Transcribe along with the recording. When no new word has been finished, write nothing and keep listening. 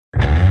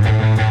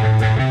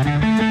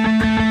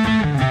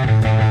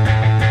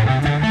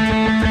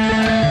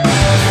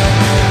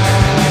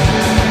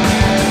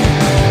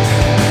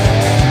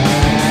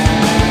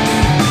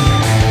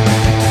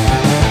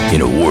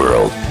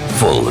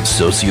of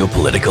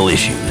socio-political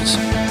issues,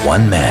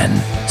 one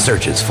man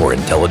searches for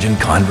intelligent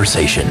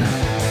conversation.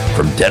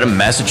 From Dedham,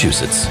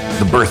 Massachusetts,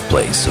 the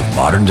birthplace of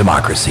modern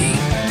democracy,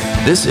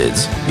 this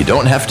is You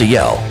Don't Have to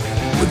Yell,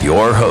 with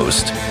your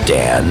host,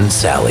 Dan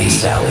Sally.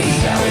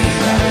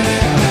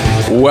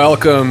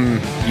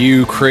 Welcome,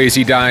 you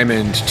crazy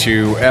diamond,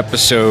 to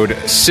episode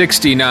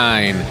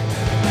 69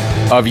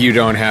 of You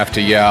Don't Have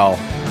to Yell.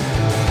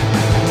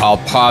 I'll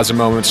pause a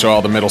moment so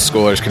all the middle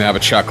schoolers can have a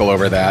chuckle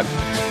over that.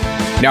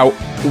 Now,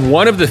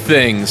 one of the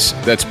things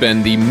that's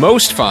been the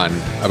most fun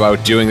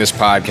about doing this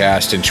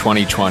podcast in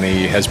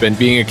 2020 has been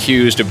being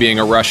accused of being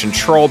a Russian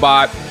troll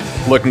bot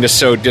looking to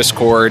sow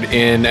discord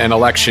in an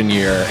election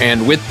year.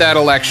 And with that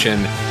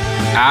election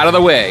out of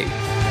the way,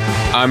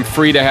 I'm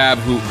free to have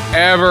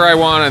whoever I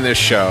want on this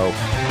show.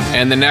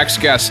 And the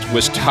next guest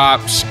was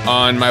tops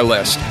on my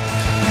list.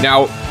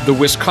 Now, the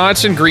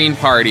Wisconsin Green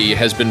Party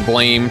has been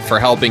blamed for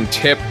helping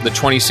tip the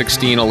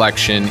 2016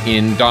 election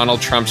in Donald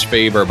Trump's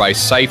favor by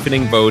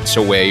siphoning votes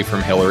away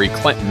from Hillary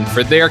Clinton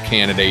for their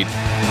candidate,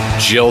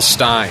 Jill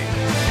Stein.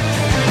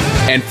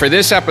 And for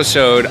this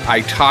episode,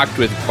 I talked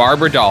with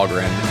Barbara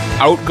Dahlgren,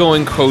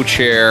 outgoing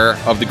co-chair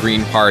of the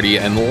Green Party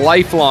and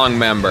lifelong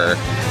member,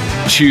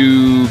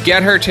 to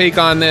get her take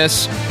on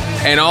this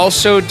and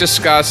also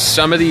discuss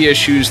some of the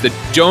issues that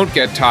don't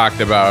get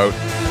talked about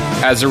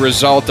as a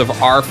result of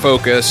our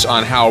focus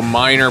on how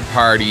minor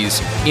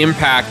parties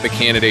impact the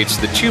candidates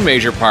of the two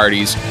major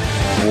parties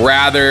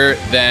rather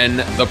than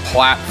the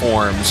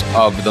platforms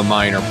of the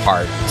minor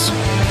parties.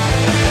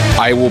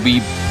 I will be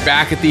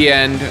back at the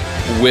end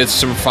with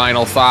some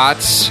final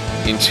thoughts.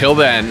 Until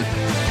then,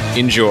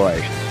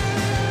 enjoy.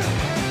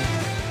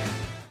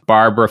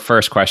 Barbara,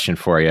 first question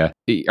for you.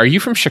 Are you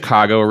from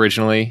Chicago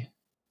originally?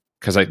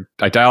 Because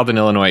I dialed an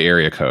Illinois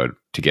area code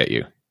to get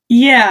you.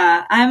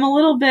 Yeah, I'm a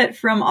little bit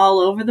from all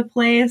over the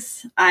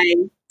place. I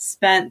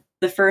spent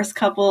the first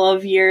couple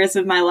of years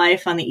of my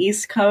life on the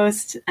East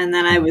Coast, and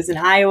then I was in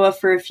Iowa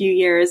for a few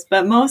years.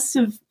 But most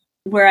of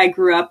where I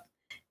grew up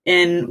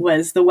in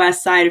was the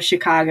west side of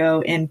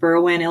Chicago in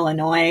Berwyn,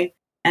 Illinois.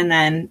 And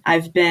then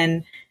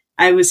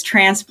I was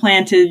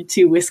transplanted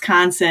to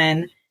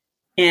Wisconsin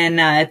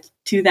in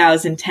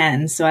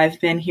 2010. So I've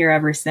been here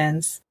ever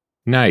since.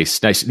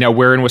 Nice. Now,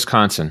 where in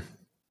Wisconsin?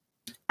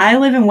 I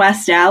live in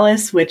West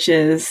Allis, which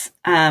is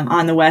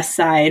on the west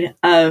side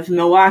of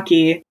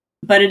Milwaukee,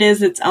 but it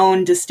is its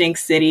own distinct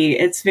city.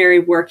 It's very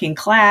working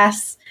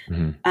class.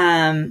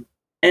 Mm-hmm.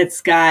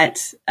 It's got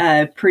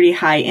a pretty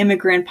high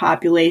immigrant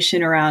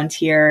population around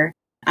here.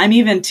 I'm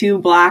even 2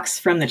 blocks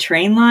from the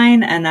train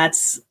line, and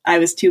I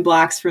was 2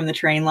 blocks from the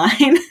train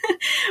line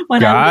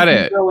when I was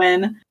in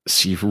Berwyn.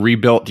 So you've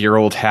rebuilt your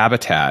old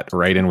habitat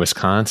right in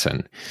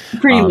Wisconsin.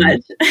 Pretty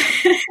much.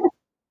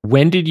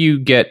 When did you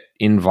get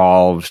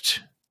involved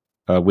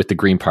with the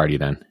Green Party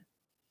then?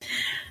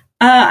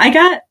 I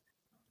got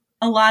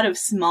a lot of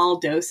small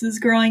doses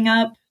growing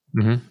up.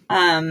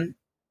 Mm-hmm.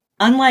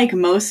 Unlike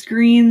most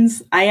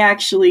Greens, I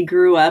actually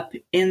grew up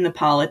in the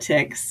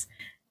politics.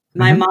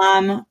 My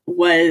mom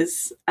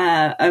was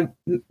a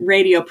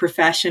radio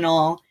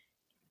professional,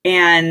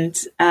 and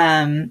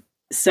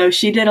so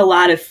she did a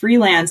lot of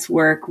freelance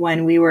work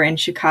when we were in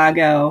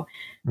Chicago,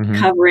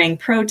 covering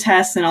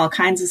protests and all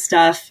kinds of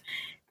stuff.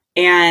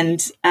 And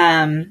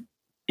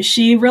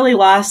she really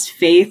lost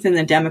faith in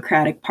the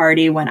Democratic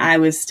Party when I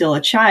was still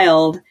a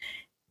child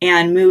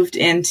and moved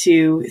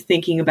into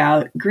thinking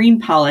about Green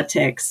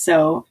politics.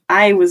 So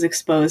I was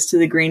exposed to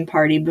the Green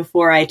Party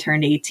before I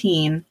turned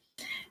 18.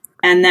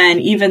 And then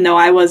even though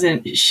I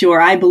wasn't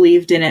sure I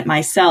believed in it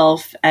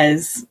myself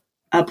as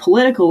a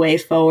political way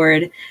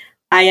forward,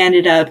 I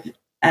ended up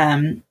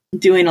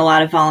doing a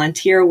lot of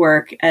volunteer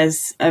work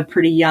as a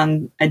pretty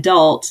young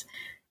adult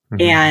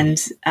and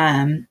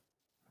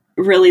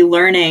really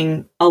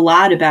learning a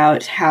lot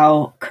about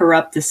how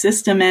corrupt the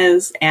system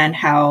is and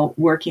how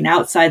working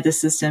outside the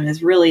system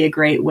is really a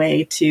great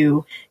way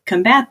to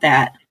combat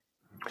that.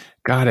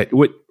 Got it.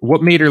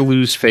 What made her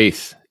lose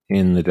faith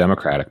in the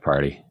Democratic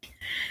Party?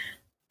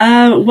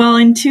 Well,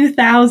 in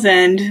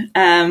 2000,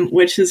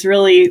 which is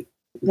really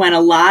when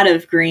a lot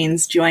of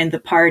Greens joined the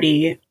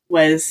party,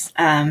 was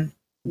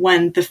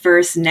when the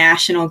first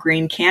national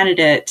Green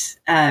candidate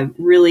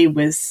really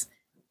was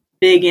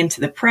big into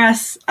the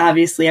press.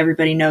 Obviously,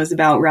 everybody knows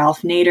about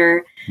Ralph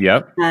Nader.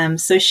 Yep.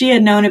 So she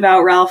had known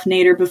about Ralph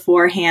Nader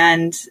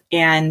beforehand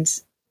and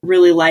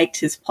really liked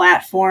his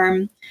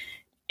platform.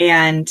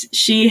 And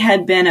she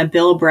had been a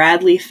Bill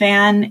Bradley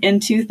fan in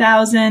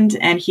 2000,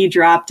 and he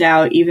dropped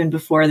out even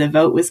before the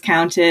vote was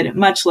counted,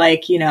 much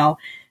like,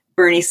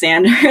 Bernie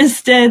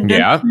Sanders did this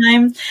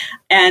time.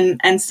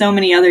 And so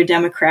many other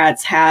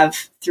Democrats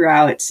have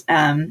throughout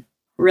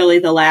really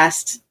the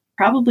last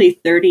probably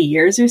 30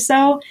 years or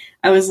so.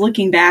 I was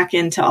looking back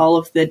into all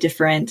of the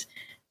different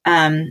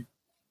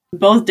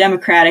both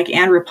Democratic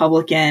and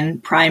Republican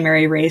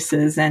primary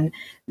races, and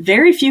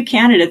very few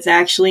candidates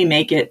actually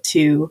make it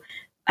to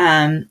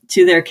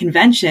their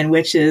convention,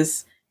 which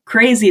is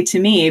crazy to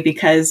me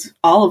because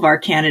all of our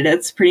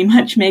candidates pretty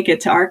much make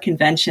it to our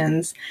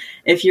conventions.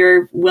 If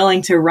you're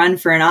willing to run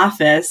for an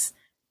office,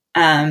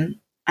 I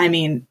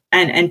mean,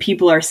 and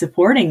people are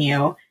supporting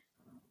you,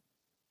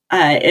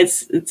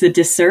 it's a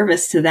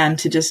disservice to them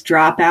to just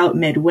drop out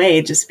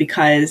midway just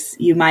because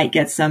you might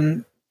get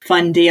some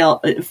fun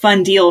deal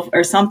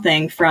or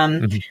something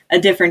from a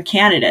different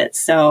candidate.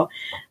 So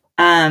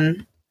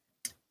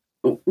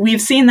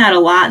we've seen that a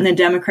lot in the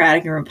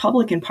Democratic and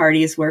Republican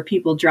parties where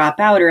people drop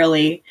out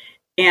early.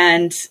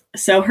 And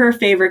so her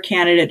favorite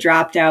candidate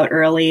dropped out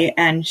early.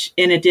 And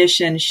in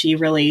addition, she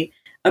really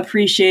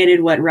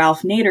appreciated what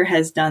Ralph Nader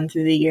has done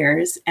through the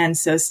years. And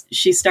so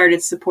she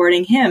started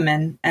supporting him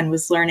and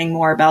was learning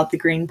more about the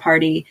Green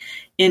Party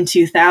in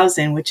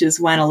 2000, which is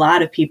when a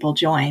lot of people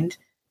joined.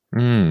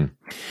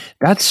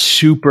 That's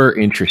super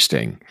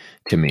interesting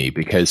to me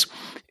because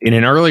in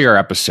an earlier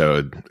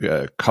episode,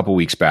 a couple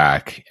weeks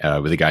back,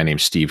 with a guy named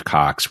Steve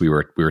Cox, we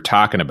were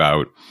talking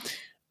about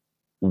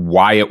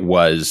why it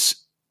was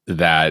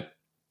that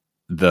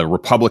the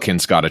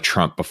Republicans got a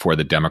Trump before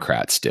the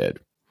Democrats did.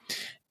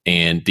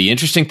 And the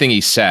interesting thing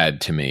he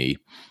said to me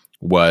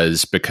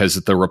was because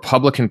the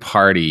Republican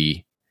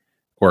Party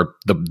or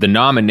the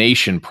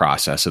nomination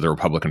process of the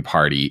Republican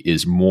Party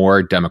is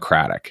more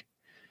democratic.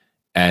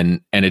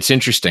 And it's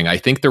interesting. I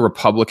think the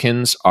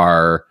Republicans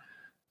are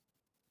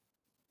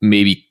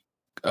maybe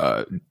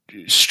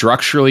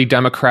structurally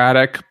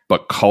democratic,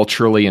 but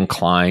culturally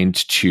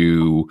inclined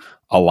to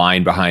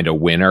align behind a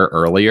winner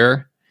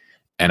earlier.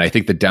 And I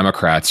think the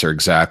Democrats are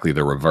exactly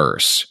the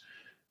reverse,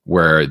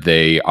 where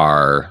they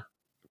are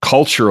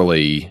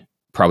culturally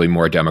probably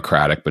more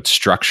democratic, but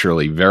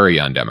structurally very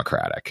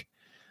undemocratic.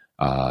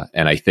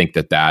 And I think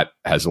that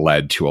has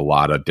led to a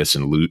lot of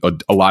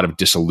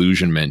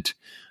disillusionment,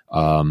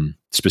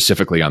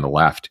 specifically on the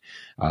left.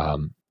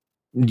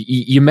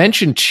 You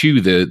mentioned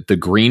too the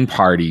Green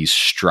Party's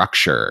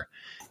structure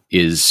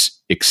is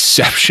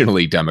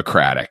exceptionally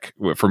democratic,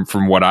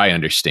 from what I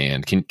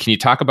understand. Can you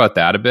talk about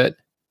that a bit?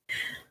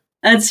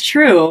 That's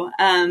true.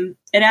 It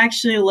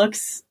actually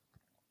looks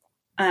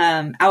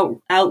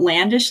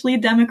outlandishly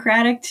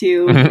democratic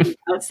to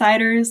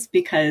outsiders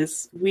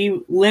because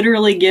we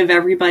literally give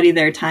everybody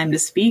their time to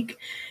speak,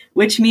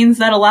 which means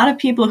that a lot of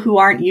people who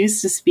aren't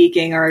used to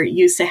speaking or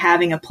used to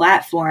having a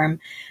platform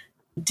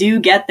do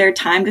get their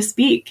time to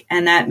speak.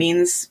 And that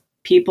means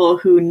people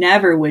who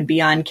never would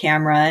be on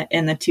camera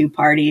in the two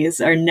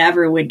parties or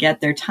never would get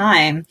their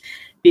time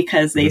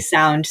because they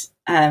sound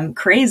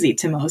crazy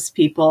to most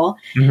people.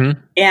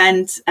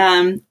 And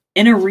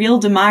in a real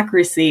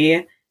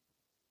democracy,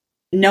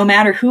 no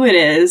matter who it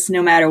is,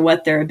 no matter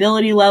what their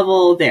ability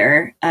level,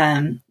 their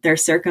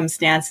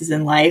circumstances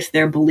in life,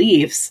 their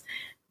beliefs,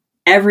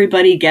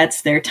 everybody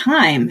gets their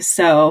time.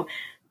 So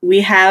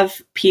we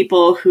have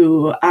people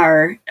who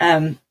are,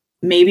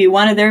 maybe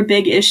one of their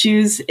big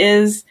issues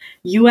is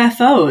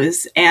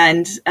UFOs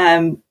and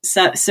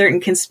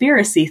certain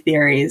conspiracy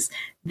theories.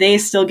 They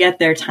still get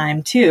their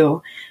time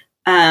too.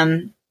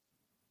 And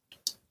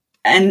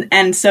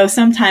so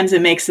sometimes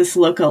it makes us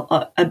look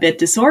a bit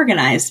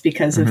disorganized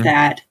because of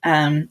that.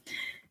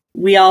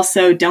 We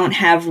also don't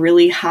have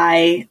really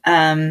high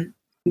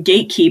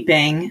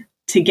gatekeeping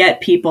to get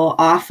people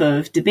off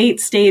of debate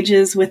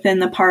stages within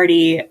the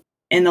party.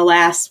 In the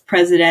last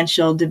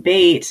presidential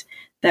debate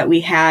that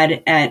we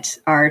had at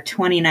our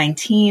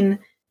 2019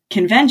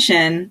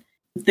 convention,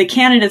 the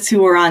candidates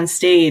who were on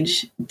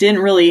stage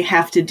didn't really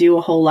have to do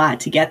a whole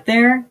lot to get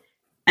there.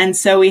 And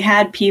so we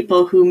had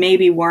people who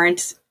maybe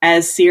weren't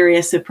as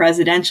serious of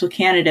presidential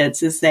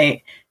candidates as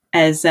the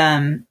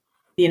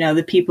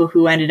people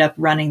who ended up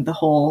running the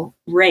whole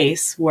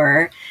race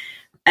were,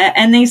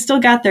 and they still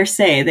got their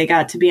say. They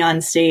got to be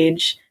on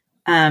stage.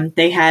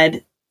 They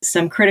had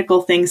some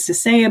critical things to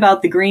say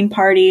about the Green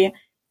Party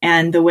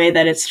and the way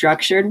that it's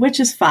structured, which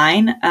is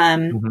fine.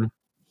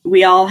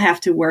 We all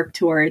have to work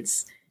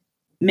towards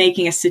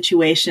making a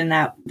situation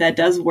that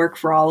does work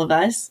for all of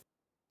us.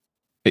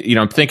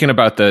 I'm thinking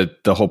about the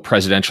whole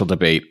presidential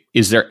debate.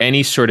 Is there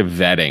any sort of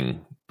vetting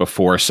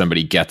before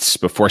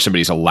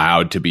somebody's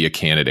allowed to be a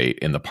candidate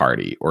in the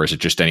party? Or is it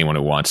just anyone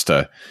who wants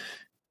to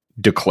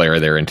declare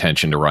their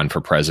intention to run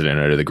for president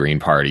under the Green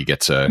Party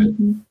gets a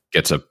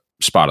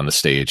spot on the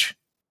stage?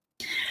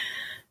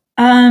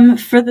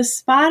 For the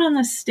spot on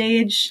the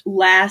stage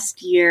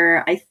last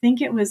year, I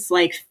think it was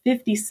like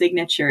 50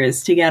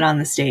 signatures to get on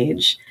the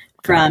stage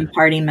from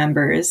party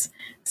members.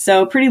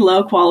 So pretty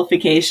low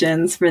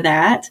qualifications for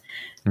that.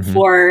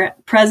 For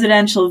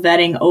presidential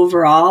vetting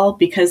overall,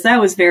 because that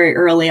was very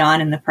early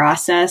on in the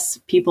process,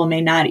 people may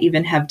not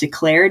even have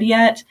declared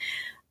yet.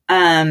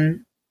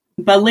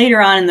 But later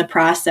on in the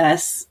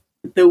process,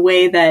 the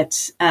way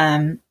that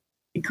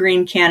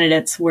Green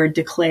candidates were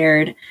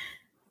declared,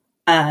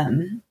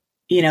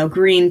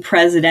 Green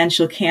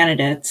presidential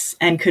candidates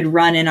and could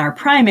run in our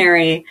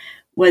primary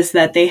was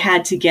that they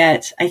had to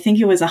get, I think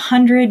it was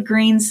 100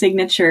 Green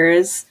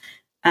signatures,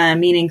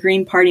 meaning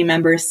Green Party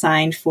members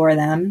signed for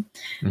them.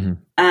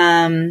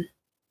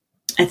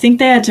 I think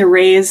they had to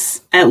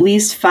raise at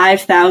least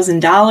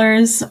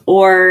 $5,000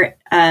 or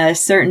a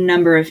certain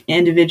number of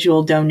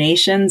individual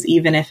donations,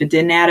 even if it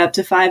didn't add up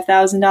to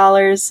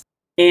 $5,000.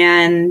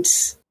 And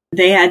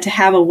they had to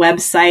have a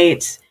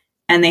website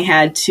and they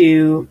had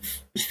to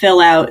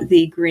fill out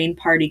the Green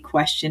Party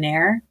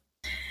questionnaire.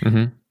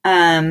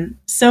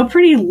 So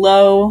pretty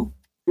low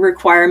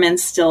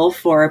requirements still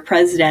for a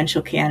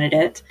presidential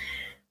candidate.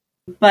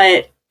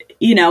 But,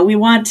 we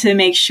want to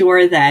make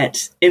sure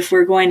that if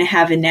we're going to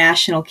have a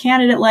national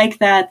candidate like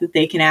that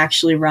they can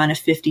actually run a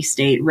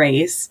 50-state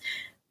race.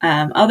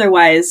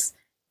 Otherwise,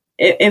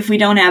 if we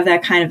don't have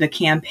that kind of a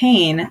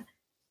campaign,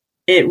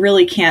 it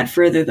really can't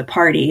further the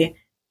party.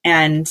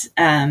 And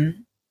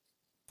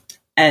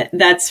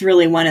that's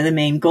really one of the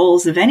main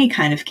goals of any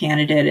kind of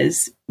candidate,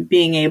 is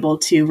being able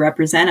to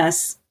represent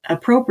us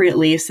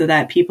appropriately so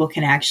that people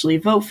can actually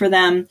vote for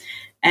them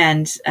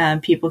and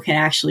people can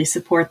actually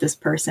support this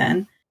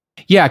person.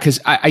 Yeah, because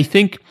I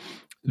think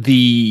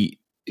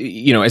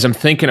as I'm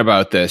thinking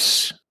about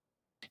this,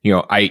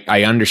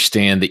 I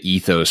understand the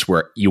ethos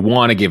where you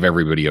want to give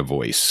everybody a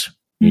voice.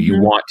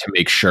 You want to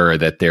make sure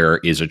that there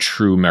is a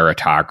true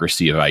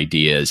meritocracy of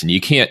ideas, and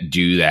you can't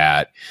do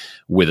that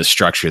with a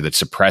structure that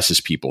suppresses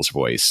people's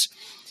voice.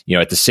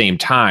 At the same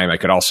time, I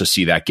could also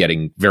see that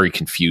getting very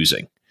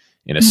confusing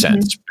in a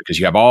sense, because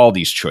you have all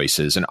these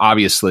choices. And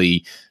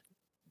obviously,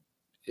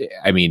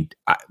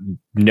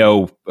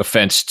 no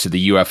offense to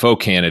the UFO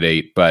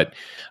candidate, but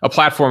a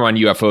platform on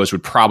UFOs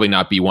would probably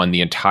not be one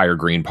the entire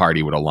Green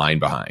Party would align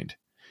behind.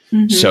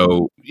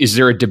 So is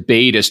there a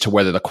debate as to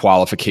whether the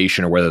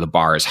qualification or whether the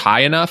bar is high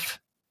enough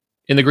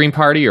in the Green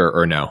Party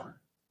or no?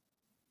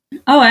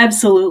 Oh,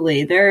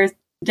 absolutely. There are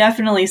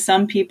definitely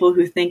some people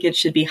who think it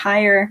should be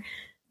higher.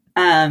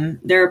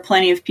 There are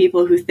plenty of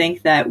people who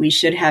think that we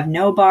should have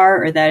no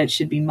bar or that it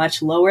should be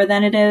much lower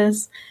than it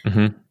is.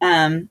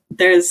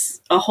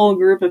 There's a whole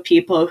group of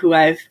people who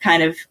I've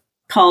kind of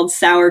called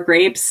sour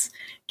grapes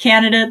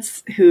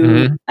candidates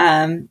who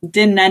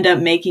didn't end up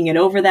making it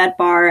over that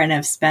bar and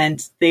have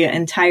spent the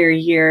entire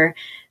year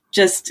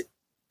just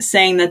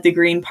saying that the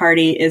Green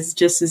Party is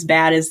just as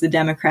bad as the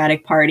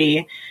Democratic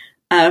Party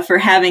for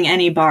having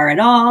any bar at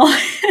all.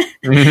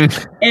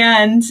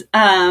 And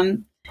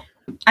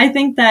I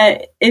think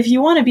that if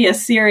you want to be a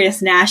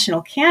serious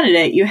national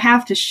candidate, you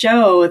have to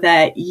show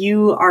that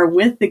you are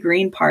with the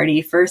Green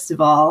Party, first of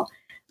all,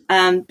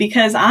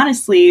 because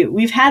honestly,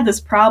 we've had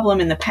this problem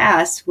in the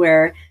past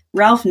where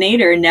Ralph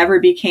Nader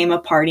never became a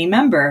party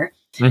member.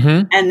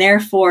 And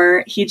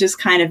therefore, he just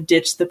kind of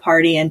ditched the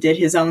party and did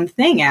his own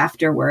thing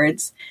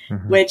afterwards,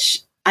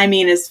 which,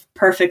 is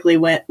perfectly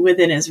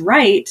within his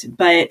right.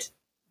 But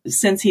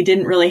since he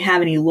didn't really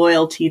have any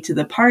loyalty to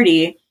the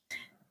party,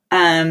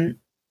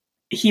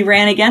 he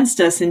ran against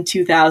us in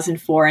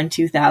 2004 and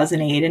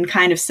 2008 and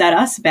kind of set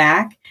us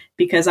back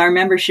because our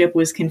membership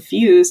was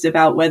confused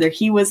about whether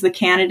he was the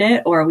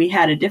candidate or we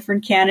had a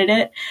different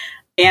candidate.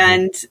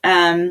 And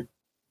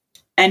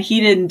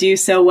he didn't do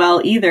so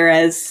well either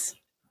as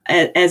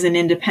an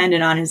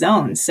independent on his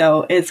own.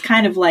 So it's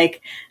kind of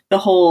like the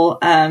whole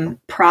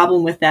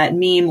problem with that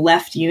meme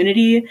left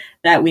unity,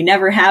 that we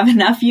never have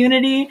enough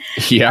unity.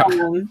 Yeah.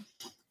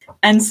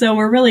 And so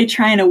we're really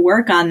trying to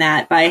work on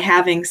that by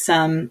having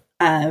some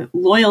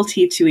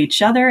loyalty to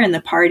each other in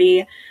the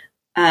party.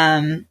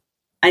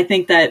 I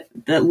think that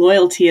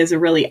loyalty is a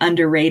really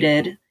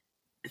underrated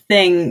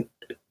thing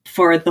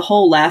for the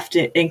whole left,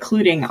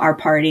 including our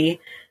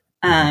party.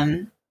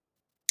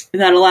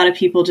 That a lot of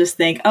people just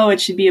think, oh,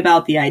 it should be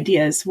about the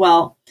ideas.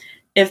 Well,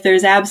 if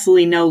there's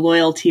absolutely no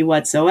loyalty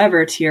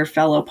whatsoever to your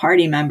fellow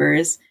party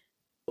members,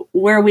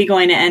 where are we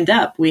going to end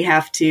up? We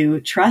have to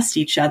trust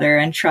each other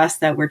and trust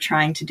that we're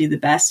trying to do the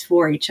best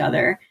for each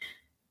other.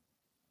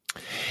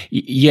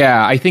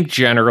 Yeah, I think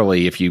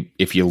generally, if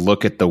you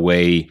look at the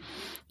way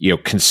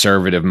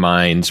conservative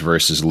minds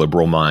versus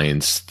liberal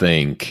minds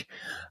think,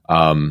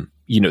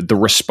 the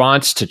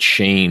response to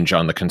change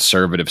on the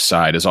conservative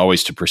side is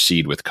always to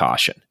proceed with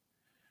caution.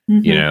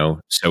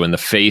 So in the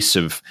face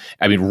of,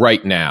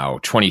 right now,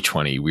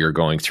 2020, we are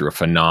going through a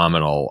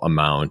phenomenal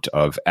amount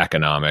of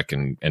economic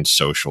and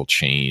social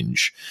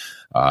change.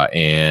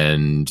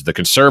 And the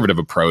conservative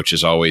approach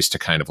is always to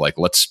kind of like,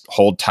 let's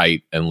hold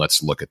tight and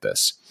let's look at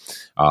this.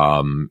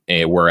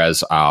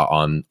 Whereas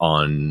on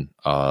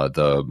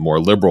the more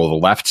liberal, the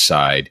left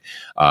side,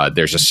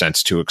 there's a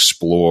sense to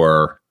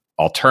explore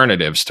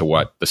alternatives to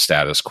what the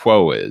status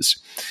quo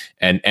is.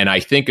 And I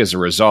think as a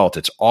result,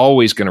 it's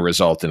always going to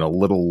result in a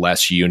little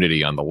less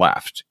unity on the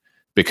left,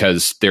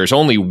 because there's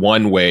only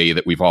one way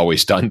that we've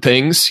always done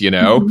things,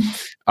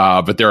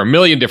 but there are a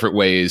million different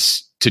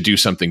ways to do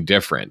something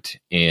different.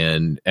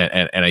 And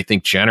I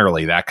think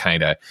generally that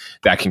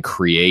can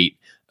create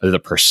the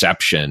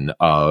perception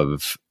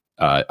of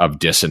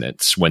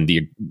dissonance when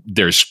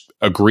there's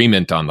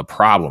agreement on the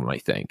problem, I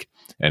think.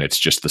 And it's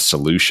just the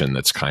solution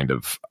that's kind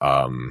of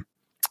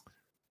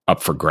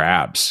up for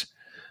grabs.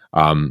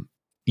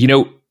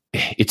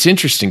 It's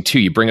interesting too.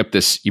 You bring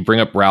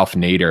up Ralph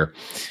Nader.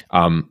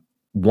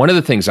 One of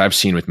the things I've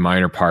seen with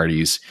minor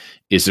parties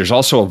is there's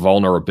also a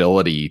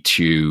vulnerability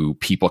to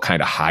people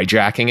kind of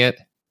hijacking it.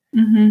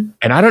 And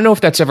I don't know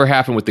if that's ever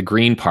happened with the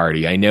Green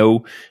Party. I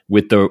know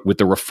with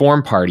the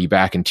Reform Party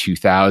back in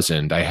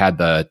 2000, I had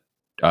the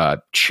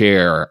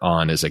chair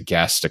on as a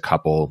guest a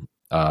couple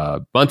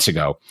months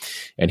ago,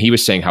 and he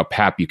was saying how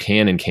Pat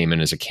Buchanan came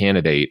in as a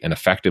candidate and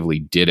effectively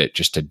did it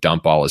just to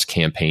dump all his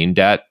campaign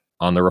debt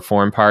on the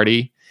Reform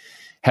Party.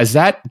 Has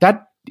that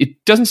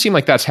it doesn't seem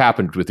like that's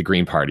happened with the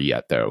Green Party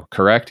yet, though,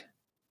 correct?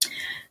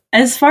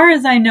 As far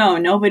as I know,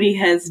 nobody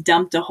has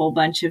dumped a whole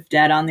bunch of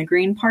debt on the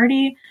Green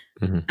Party.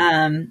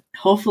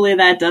 Hopefully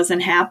that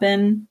doesn't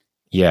happen.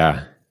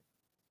 Yeah.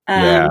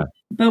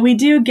 But we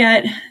do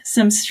get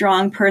some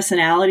strong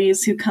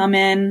personalities who come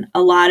in.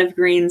 A lot of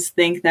Greens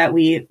think that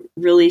we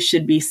really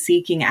should be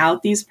seeking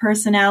out these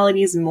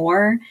personalities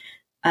more.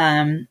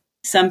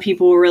 Some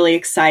people were really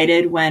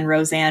excited when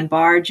Roseanne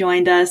Barr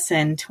joined us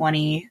in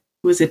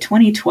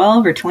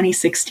 2012 or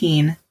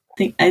 2016?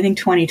 I think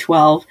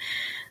 2012,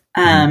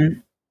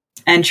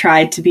 and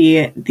tried to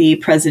be the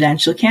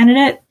presidential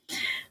candidate.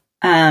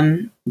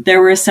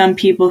 There were some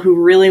people who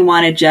really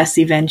wanted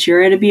Jesse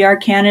Ventura to be our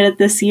candidate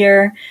this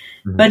year.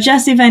 But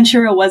Jesse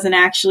Ventura wasn't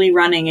actually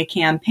running a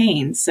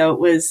campaign. So it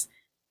was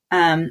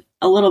a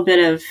little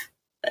bit of,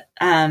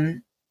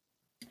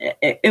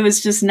 it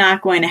was just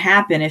not going to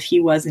happen if he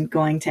wasn't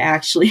going to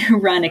actually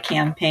run a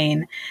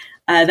campaign.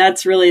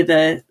 That's really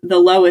the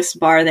lowest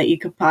bar that you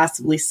could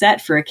possibly set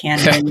for a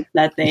candidate,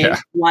 that they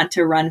want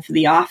to run for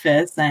the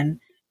office and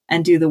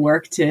do the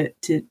work to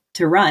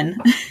run.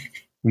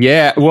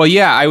 Yeah. Well,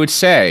 yeah, I would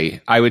say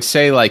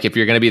like, if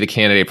you're going to be the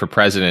candidate for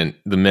president,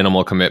 the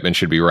minimal commitment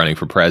should be running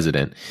for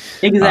president.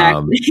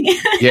 Exactly.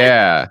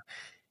 Yeah.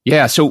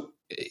 So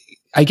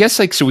I guess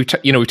so we've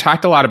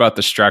talked a lot about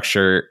the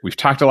structure. We've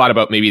talked a lot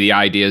about maybe the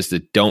ideas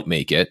that don't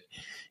make it,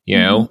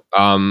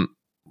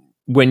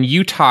 when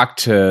you talk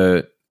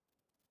to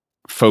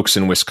folks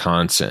in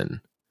Wisconsin,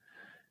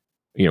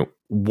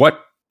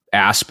 what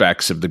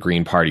aspects of the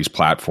Green Party's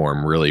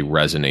platform really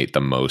resonate the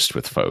most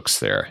with folks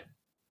there?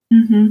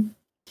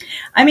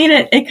 I mean,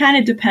 it kind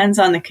of depends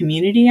on the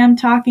community I'm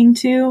talking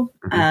to.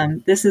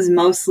 This is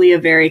mostly a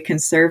very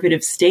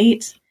conservative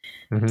state.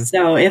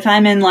 So if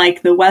I'm in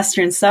like the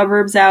western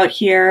suburbs out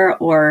here,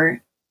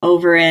 or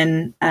over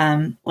in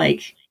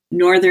like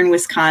northern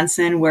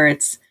Wisconsin, where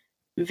it's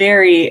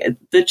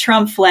the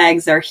Trump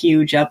flags are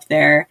huge up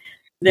there.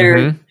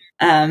 They're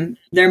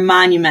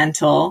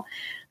monumental.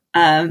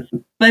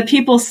 But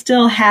people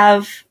still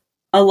have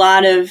a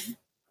lot of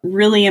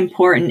really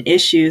important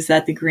issues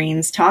that the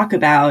Greens talk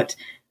about,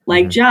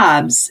 like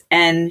jobs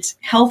and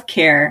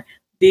healthcare,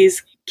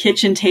 these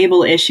kitchen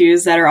table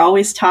issues that are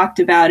always talked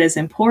about as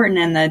important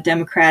in the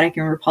Democratic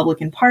and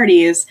Republican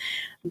parties,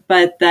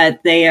 but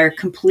that they are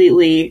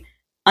completely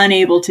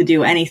unable to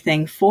do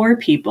anything for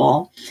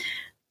people.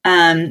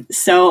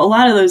 So a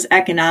lot of those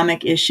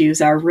economic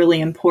issues are really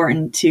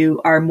important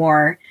to our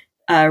more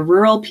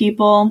rural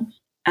people.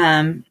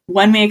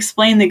 When we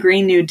explain the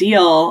Green New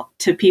Deal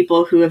to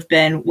people who have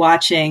been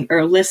watching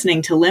or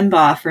listening to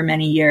Limbaugh for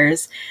many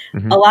years,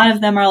 a lot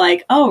of them are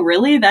like, oh,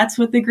 really? That's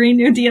what the Green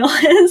New Deal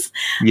is?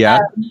 Yeah.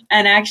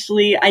 And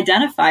actually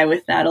identify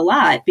with that a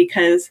lot,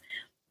 because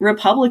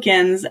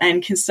Republicans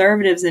and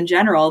conservatives in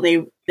general,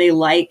 they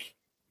like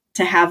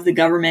to have the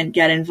government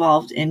get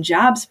involved in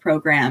jobs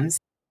programs.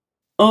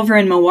 Over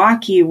in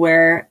Milwaukee,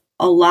 where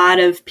a lot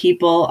of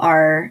people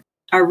are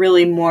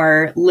really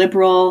more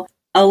liberal,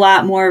 a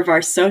lot more of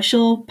our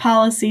social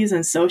policies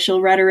and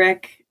social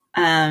rhetoric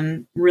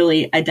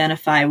really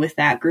identify with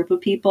that group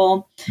of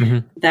people,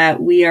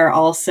 that we are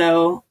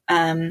also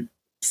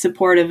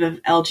supportive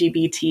of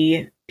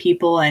LGBT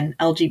people and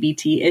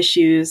LGBT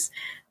issues,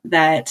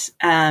 that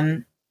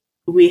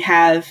we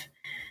have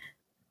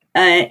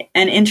an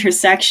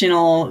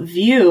intersectional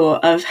view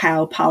of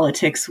how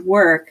politics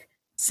work,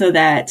 so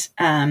that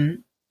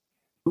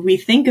we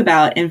think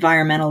about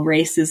environmental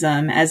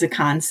racism as a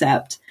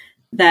concept,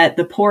 that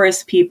the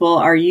poorest people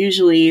are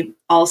usually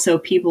also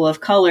people of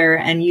color,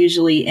 and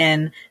usually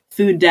in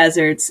food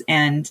deserts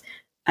and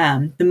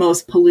the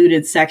most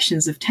polluted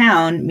sections of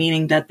town,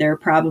 meaning that they're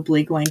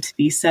probably going to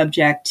be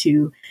subject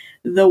to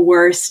the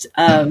worst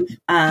of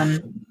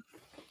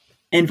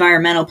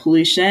environmental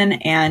pollution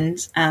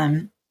and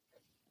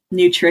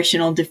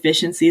nutritional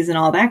deficiencies and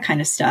all that kind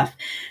of stuff.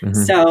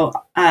 So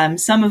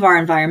some of our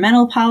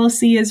environmental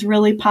policy is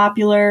really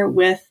popular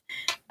with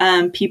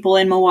people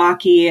in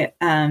Milwaukee,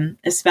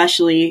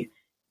 especially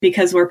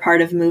because we're part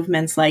of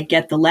movements like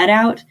Get the Lead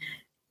Out,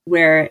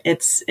 where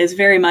it's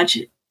very much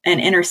an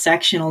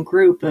intersectional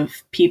group of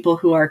people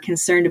who are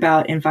concerned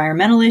about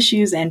environmental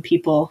issues and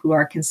people who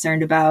are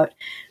concerned about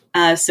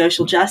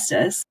social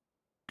justice.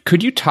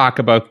 Could you talk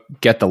about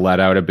Get the Lead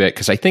Out a bit?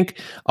 Because I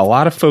think a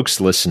lot of folks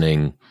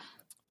listening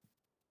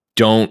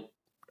don't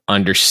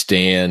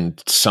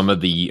understand some of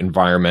the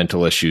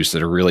environmental issues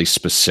that are really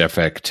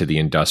specific to the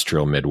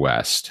industrial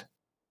Midwest.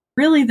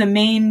 Really, the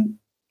main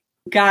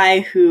guy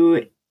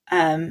who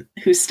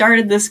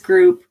started this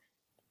group,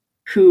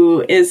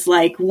 who is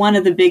like one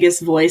of the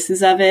biggest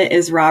voices of it,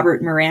 is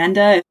Robert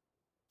Miranda.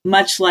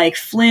 Much like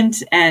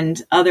Flint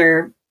and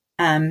other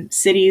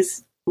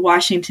cities,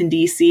 Washington,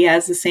 D.C.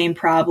 has the same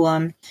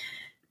problem.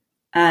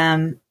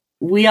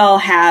 We all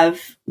have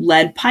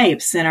lead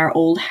pipes in our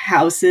old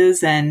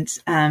houses and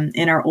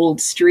in our old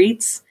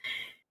streets.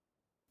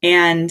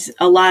 And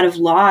a lot of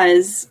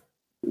laws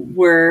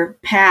were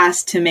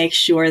passed to make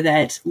sure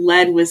that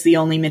lead was the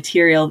only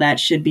material that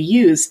should be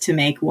used to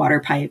make water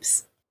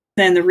pipes.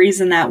 And the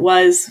reason that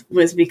was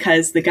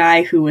because the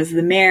guy who was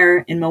the mayor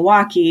in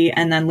Milwaukee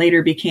and then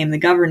later became the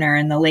governor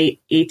in the late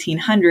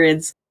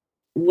 1800s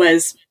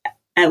was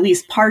at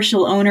least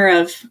partial owner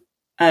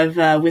of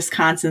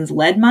Wisconsin's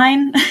lead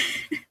mine.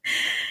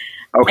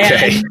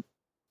 Okay. And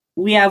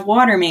we have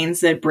water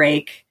mains that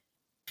break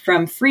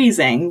from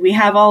freezing. We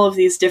have all of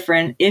these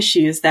different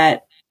issues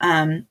that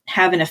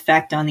have an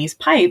effect on these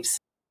pipes.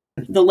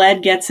 The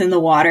lead gets in the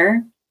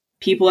water.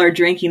 People are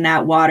drinking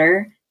that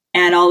water.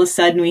 And all of a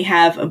sudden we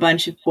have a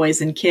bunch of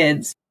poisoned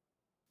kids.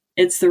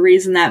 It's the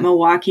reason that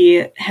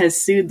Milwaukee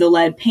has sued the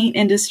lead paint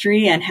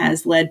industry and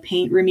has lead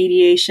paint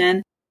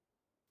remediation.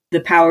 The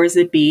powers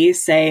that be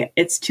say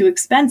it's too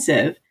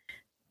expensive.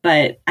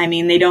 But I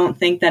mean, they don't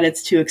think that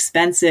it's too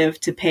expensive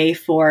to pay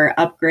for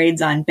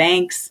upgrades on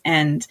banks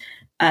and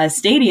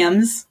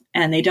stadiums.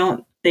 And they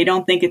don't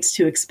think it's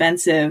too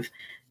expensive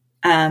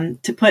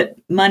to put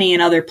money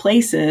in other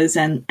places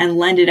and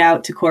lend it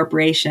out to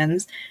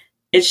corporations.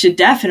 It should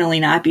definitely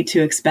not be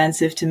too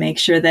expensive to make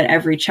sure that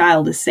every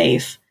child is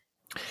safe.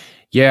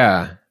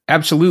 Yeah,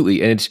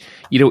 absolutely. And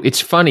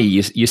it's funny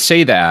you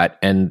say that,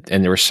 and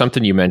there was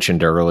something you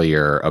mentioned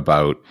earlier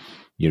about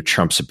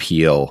Trump's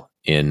appeal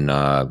in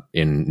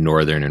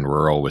northern and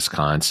rural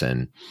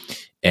Wisconsin.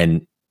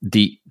 And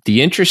the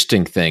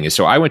interesting thing is,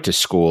 so I went to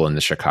school in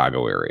the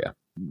Chicago area.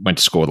 Went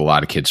to school with a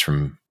lot of kids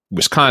from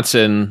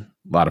Wisconsin,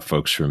 a lot of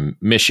folks from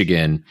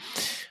Michigan.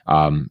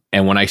 And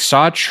when I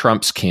saw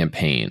Trump's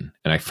campaign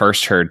and I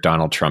first heard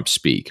Donald Trump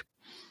speak,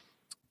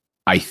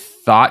 I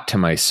thought to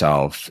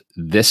myself,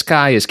 this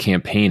guy is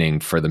campaigning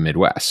for the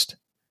Midwest.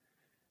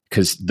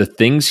 Because the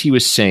things he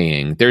was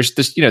saying, there's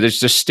the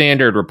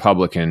standard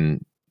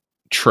Republican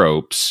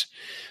tropes,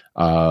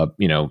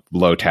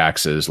 low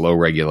taxes, low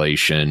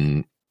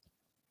regulation,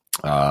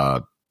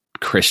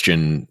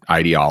 Christian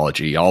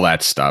ideology, all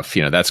that stuff.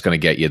 That's going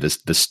to get you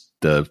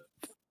the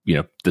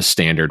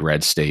standard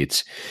red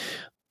states.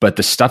 But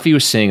the stuff he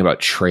was saying about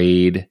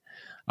trade,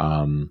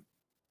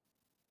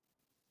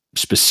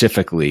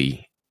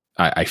 specifically,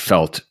 I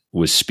felt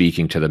was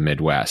speaking to the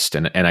Midwest.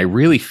 And I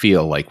really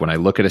feel like when I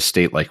look at a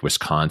state like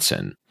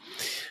Wisconsin,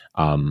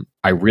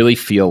 I really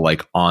feel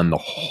like on the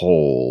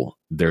whole,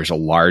 there's a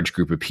large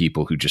group of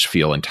people who just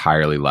feel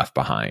entirely left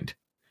behind.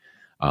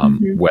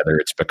 Whether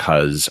it's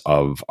because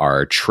of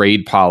our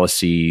trade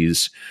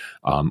policies,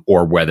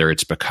 or whether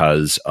it's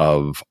because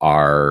of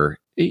our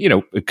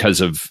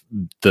because of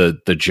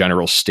the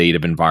general state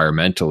of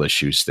environmental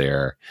issues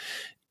there.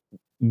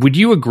 Would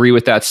you agree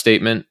with that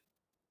statement?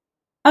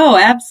 Oh,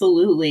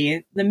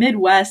 absolutely. The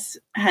Midwest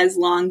has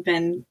long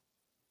been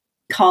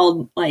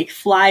called like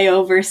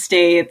flyover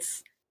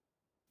states.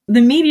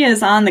 The media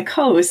is on the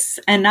coasts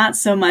and not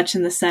so much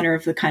in the center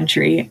of the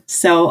country.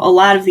 So a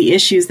lot of the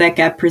issues that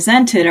get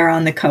presented are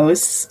on the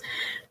coasts.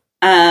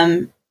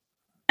 And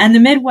the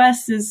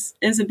Midwest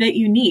is a bit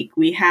unique.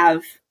 We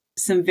have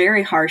some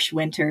very harsh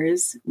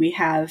winters. We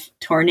have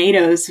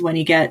tornadoes when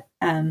you get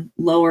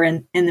lower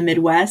in the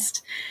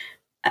Midwest.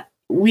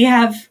 We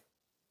have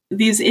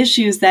these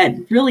issues that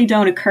really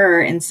don't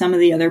occur in some of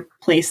the other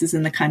places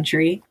in the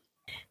country.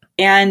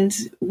 And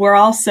we're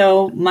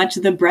also much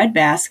of the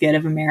breadbasket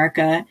of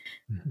America.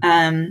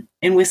 In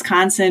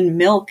Wisconsin,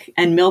 milk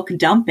and milk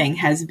dumping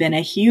has been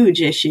a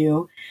huge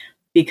issue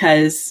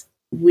because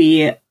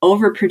we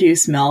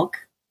overproduce milk.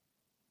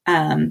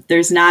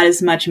 There's not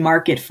as much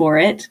market for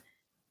it.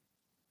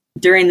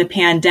 During the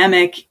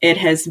pandemic, it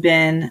has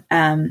been,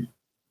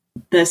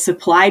 the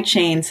supply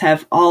chains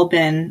have all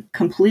been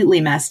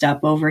completely messed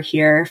up over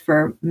here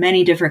for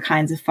many different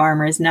kinds of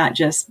farmers, not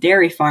just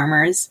dairy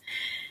farmers.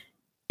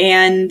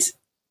 And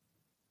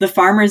the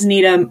farmers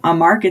need a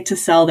market to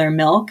sell their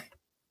milk,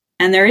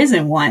 and there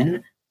isn't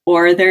one,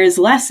 or there is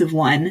less of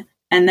one.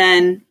 And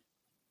then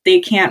they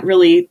can't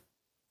really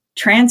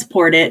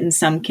transport it in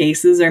some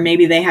cases, or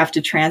maybe they have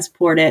to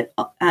transport it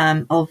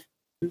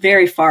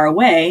very far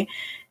away.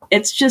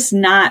 It's just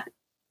not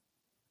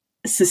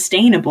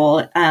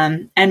sustainable.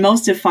 And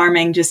most of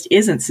farming just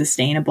isn't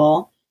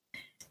sustainable.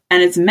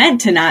 And it's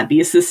meant to not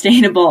be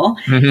sustainable.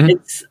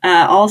 It's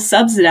all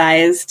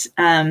subsidized.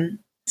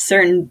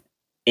 Certain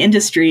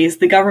industries,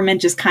 the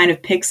government just kind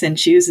of picks and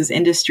chooses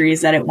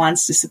industries that it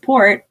wants to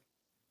support.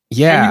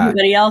 Yeah. And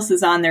everybody else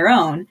is on their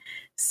own.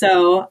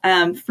 So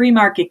free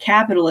market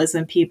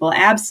capitalism, people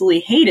absolutely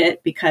hate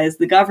it because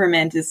the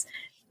government is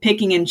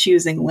picking and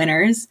choosing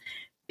winners.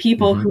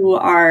 People who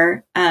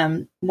are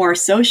more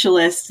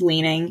socialist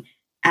leaning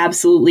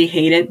absolutely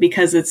hate it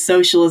because it's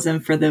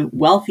socialism for the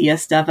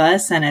wealthiest of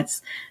us, and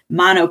it's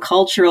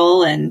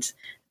monocultural.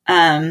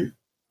 And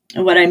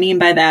what I mean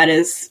by that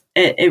is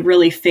it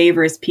really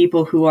favors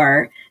people who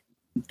are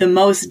the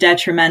most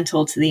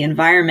detrimental to the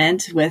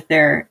environment with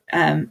their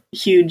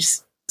huge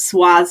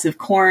swaths of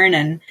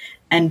corn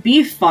and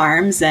beef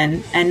farms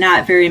and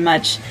not very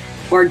much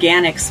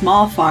organic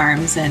small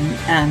farms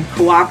and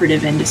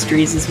cooperative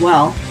industries as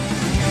well.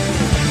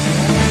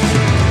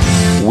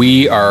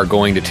 We are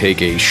going to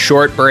take a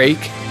short break,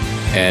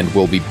 and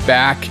we'll be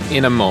back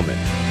in a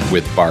moment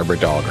with Barbara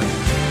Dahlgren.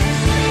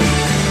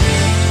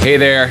 Hey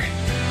there.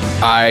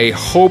 I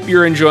hope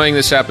you're enjoying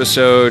this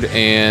episode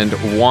and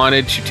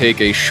wanted to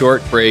take a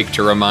short break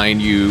to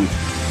remind you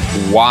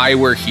why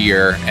we're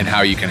here and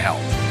how you can help.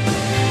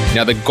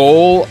 Now, the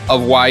goal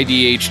of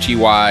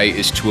YDHTY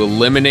is to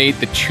eliminate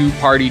the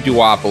two-party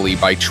duopoly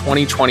by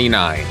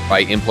 2029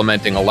 by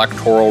implementing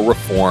electoral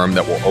reform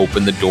that will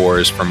open the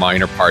doors for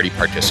minor party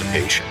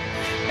participation.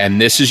 And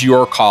this is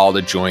your call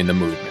to join the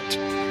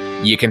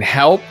movement. You can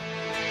help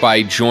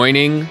by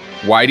joining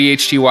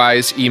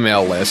YDHTY's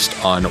email list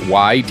on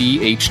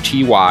ydhty.com,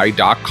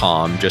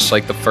 just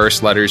like the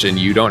first letters in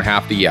You Don't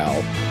Have to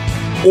Yell,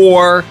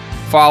 or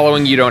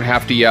following You Don't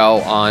Have to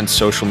Yell on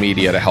social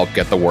media to help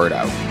get the word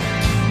out.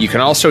 You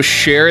can also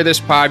share this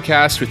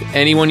podcast with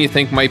anyone you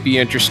think might be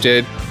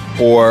interested,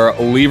 or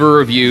leave a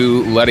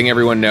review letting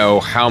everyone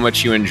know how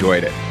much you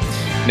enjoyed it.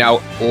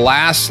 Now,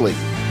 lastly,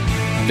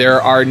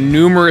 there are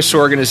numerous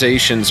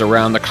organizations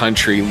around the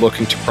country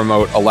looking to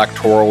promote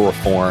electoral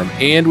reform,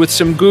 and with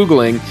some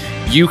Googling,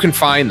 you can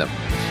find them.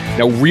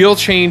 Now, real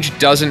change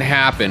doesn't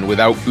happen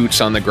without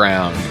boots on the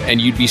ground, and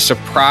you'd be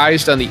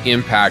surprised on the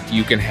impact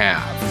you can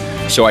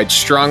have. So I'd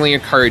strongly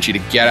encourage you to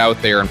get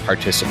out there and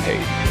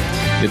participate.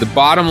 Now, the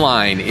bottom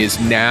line is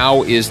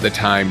now is the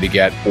time to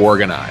get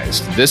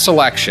organized. This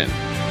election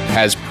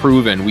has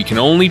proven we can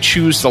only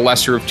choose the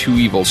lesser of two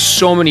evils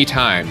so many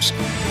times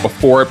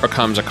before it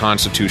becomes a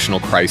constitutional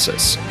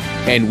crisis.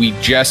 And we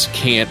just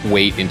can't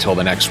wait until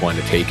the next one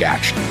to take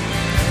action.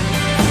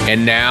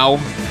 And now,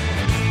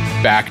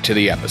 back to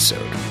the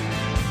episode.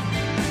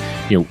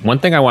 One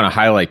thing I want to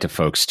highlight to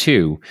folks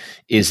too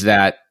is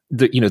that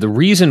the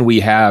reason we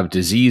have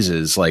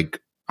diseases like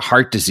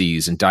heart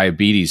disease and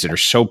diabetes that are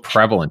so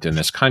prevalent in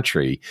this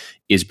country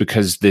is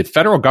because the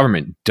federal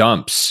government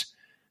dumps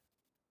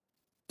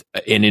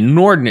an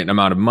inordinate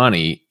amount of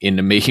money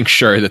into making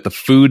sure that the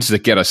foods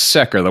that get us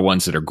sick are the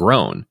ones that are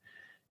grown.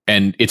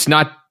 And it's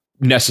not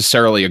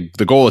necessarily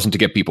the goal isn't to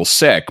get people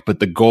sick, but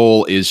the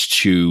goal is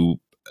to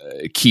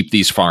keep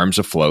these farms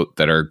afloat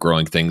that are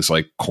growing things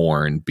like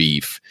corn,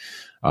 beef,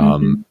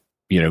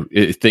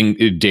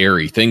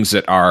 dairy, things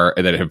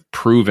that have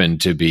proven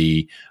to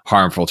be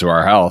harmful to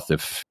our health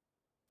if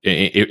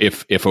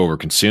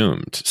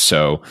overconsumed.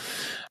 So,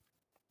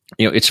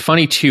 it's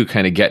funny too,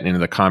 kind of getting into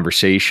the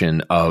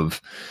conversation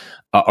of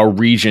a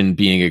region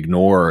being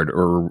ignored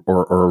or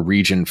a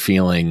region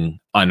feeling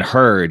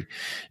unheard,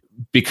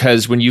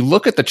 because when you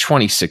look at the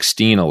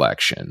 2016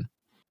 election,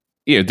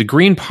 the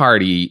Green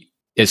Party,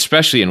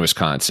 especially in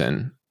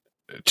Wisconsin,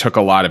 took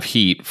a lot of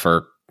heat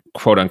for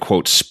quote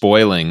unquote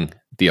spoiling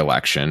the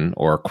election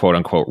or quote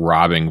unquote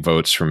robbing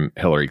votes from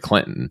Hillary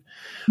Clinton.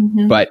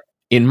 Mm-hmm. But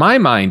in my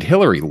mind,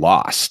 Hillary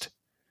lost.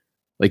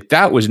 Like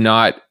that was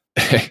not,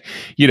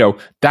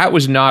 that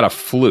was not a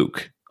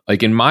fluke.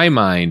 Like in my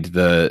mind,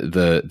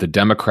 the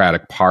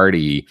Democratic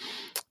Party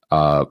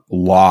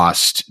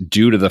lost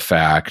due to the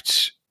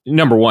fact,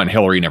 number one,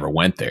 Hillary never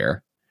went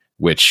there,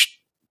 which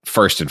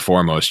first and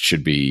foremost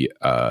should be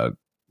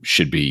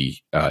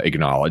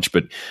acknowledged.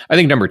 But I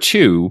think number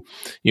two,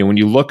 when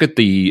you look at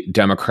the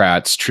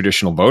Democrats'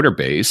 traditional voter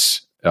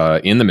base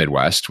in the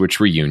Midwest, which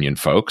were union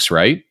folks,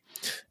 right?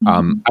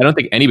 Mm-hmm. I don't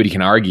think anybody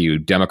can argue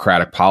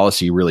Democratic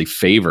policy really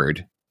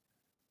favored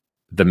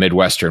the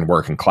Midwestern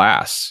working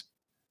class,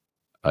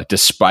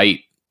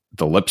 despite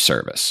the lip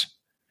service.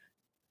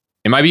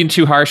 Am I being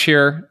too harsh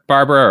here,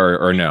 Barbara,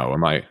 or no?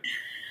 Am I?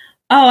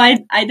 Oh,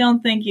 I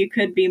don't think you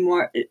could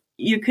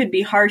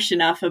be harsh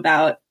enough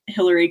about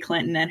Hillary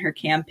Clinton and her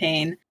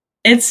campaign.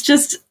 It's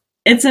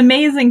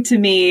amazing to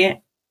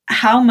me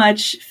how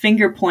much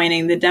finger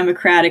pointing the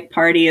Democratic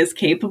Party is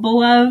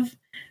capable of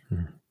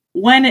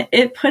when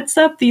it puts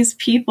up these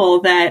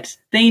people that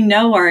they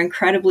know are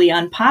incredibly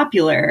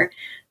unpopular.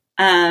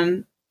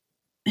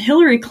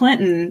 Hillary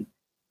Clinton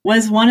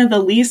was one of the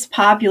least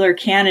popular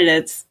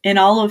candidates in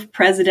all of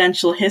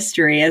presidential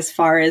history as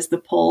far as the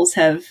polls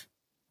have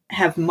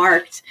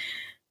marked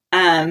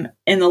in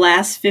the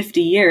last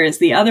 50 years,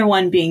 the other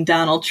one being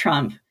Donald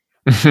Trump.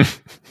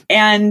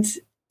 And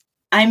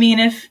I mean,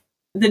 if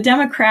the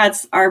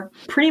Democrats are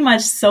pretty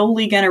much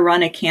solely going to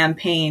run a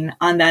campaign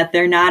on that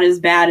they're not as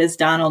bad as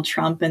Donald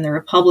Trump and the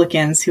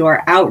Republicans who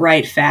are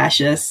outright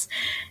fascists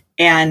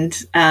and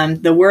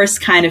the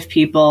worst kind of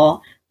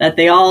people, that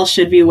they all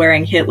should be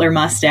wearing Hitler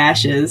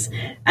mustaches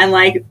and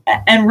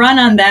run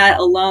on that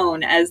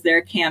alone as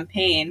their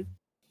campaign,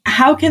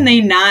 how can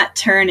they not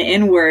turn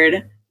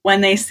inward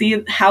when they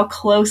see how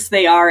close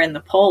they are in the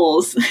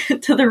polls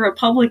to the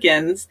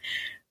Republicans,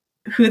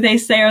 who they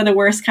say are the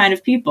worst kind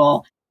of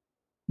people?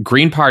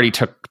 Green Party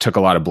took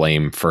a lot of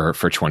blame for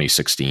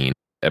 2016.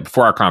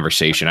 Before our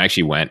conversation, I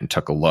actually went and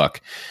took a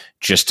look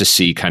just to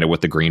see kind of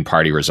what the Green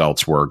Party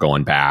results were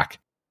going back.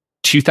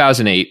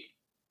 2008,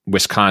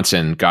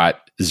 Wisconsin got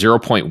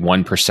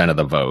 0.1% of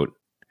the vote.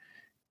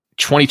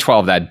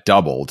 2012, that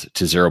doubled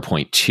to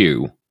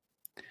 0.2.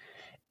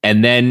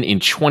 And then in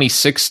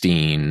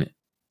 2016,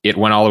 it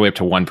went all the way up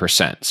to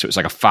 1%. So it was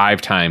like a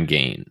 5-time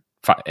gain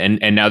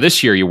and now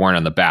this year you weren't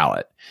on the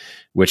ballot,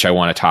 which I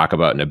want to talk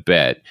about in a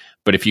bit.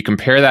 But if you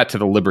compare that to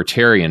the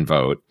Libertarian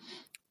vote,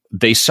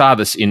 they saw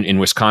this in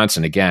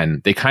Wisconsin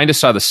again. They kind of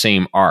saw the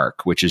same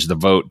arc, which is the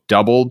vote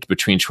doubled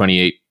between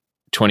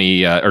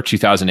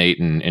 2008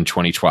 and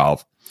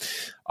 2012,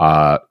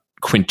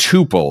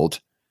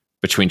 quintupled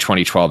between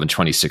 2012 and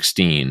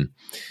 2016.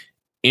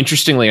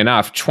 Interestingly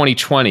enough,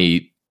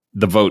 2020,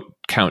 the vote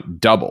count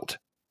doubled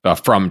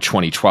from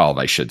 2012,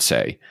 I should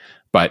say,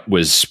 but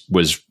was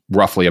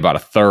roughly about a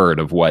third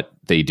of what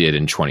they did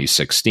in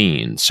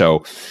 2016.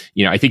 So,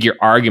 I think your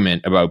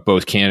argument about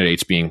both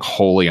candidates being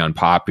wholly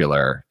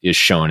unpopular is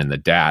shown in the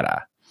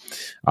data.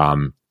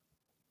 Now,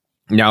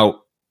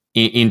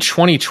 in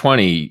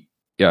 2020,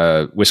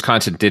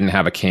 Wisconsin didn't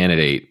have a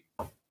candidate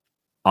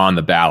on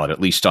the ballot,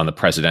 at least on the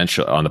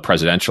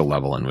presidential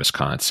level in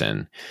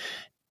Wisconsin.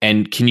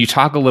 And can you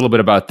talk a little bit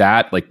about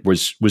that? Like,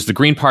 was the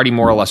Green Party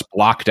more or less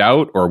blocked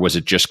out, or was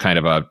it just kind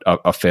of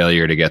a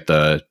failure to get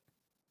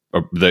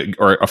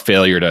or a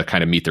failure to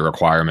kind of meet the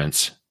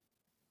requirements?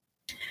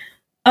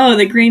 Oh,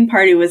 the Green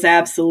Party was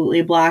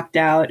absolutely blocked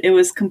out. It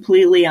was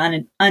completely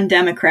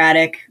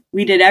undemocratic.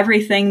 We did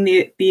everything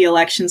the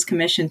Elections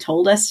Commission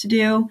told us to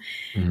do.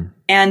 Mm-hmm.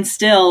 And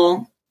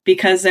still,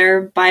 because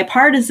they're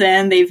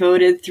bipartisan, they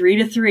voted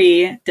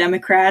 3-3,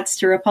 Democrats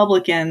to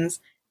Republicans,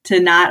 to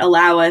not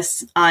allow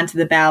us onto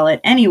the ballot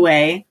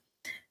anyway,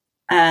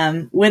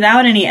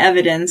 without any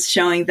evidence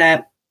showing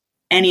that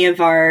any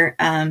of our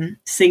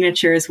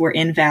signatures were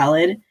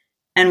invalid,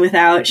 and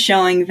without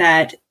showing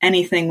that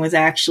anything was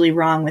actually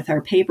wrong with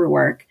our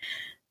paperwork.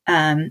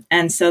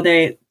 And so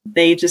they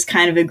just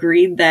kind of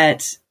agreed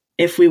that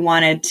if we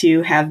wanted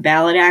to have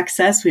ballot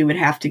access, we would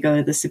have to go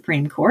to the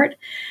Supreme Court,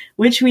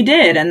 which we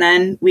did. And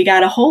then we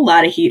got a whole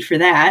lot of heat for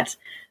that.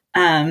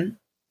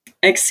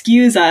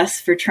 Excuse us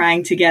for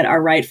trying to get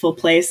our rightful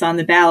place on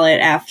the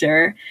ballot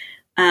after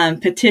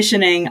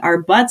petitioning our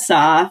butts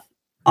off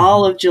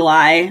all of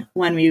July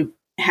when we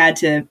had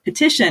to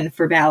petition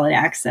for ballot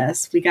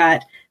access. We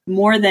got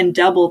more than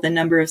double the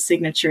number of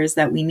signatures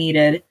that we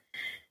needed.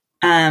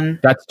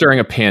 That's during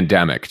a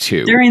pandemic,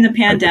 too. During the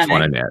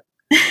pandemic.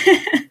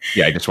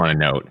 I just want to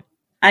note.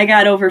 I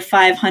got over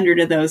 500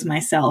 of those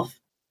myself.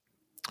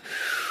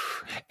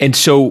 And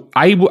so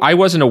I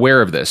wasn't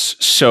aware of this.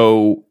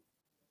 So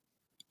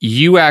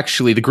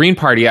the Green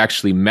Party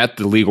actually met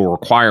the legal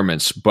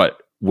requirements,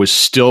 but was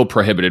still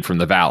prohibited from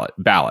the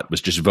ballot,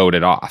 was just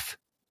voted off.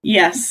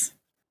 Yes.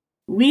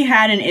 We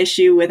had an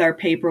issue with our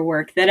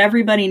paperwork that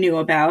everybody knew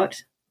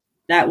about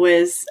that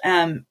was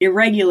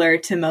irregular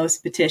to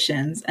most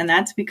petitions. And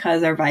that's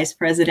because our vice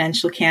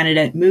presidential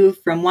candidate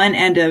moved from one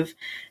end of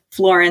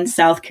Florence,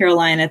 South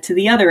Carolina to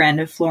the other end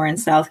of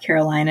Florence, South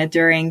Carolina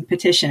during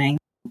petitioning.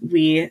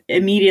 We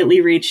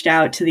immediately reached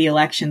out to the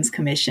Elections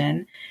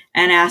Commission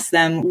and asked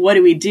them, what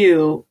do we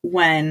do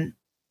when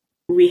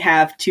we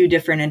have two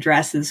different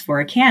addresses for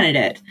a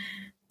candidate?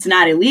 It's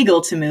not illegal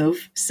to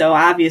move. So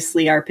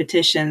obviously our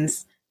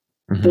petitions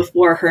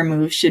before her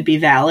move should be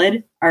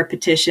valid. Our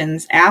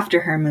petitions after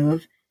her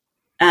move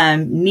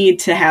need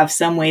to have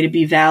some way to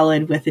be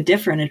valid with a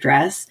different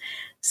address.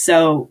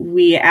 So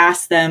we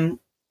asked them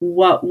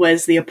what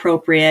was the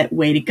appropriate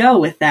way to go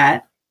with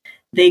that.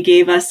 They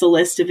gave us a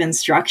list of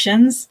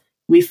instructions.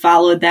 We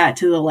followed that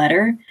to the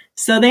letter.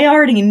 So they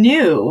already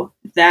knew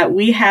that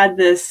we had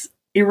this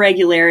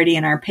irregularity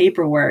in our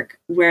paperwork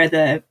where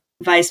the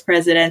vice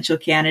presidential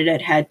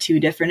candidate had two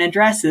different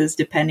addresses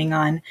depending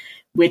on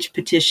which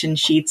petition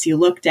sheets you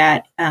looked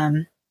at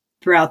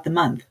throughout the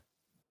month.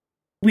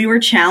 We were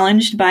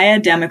challenged by a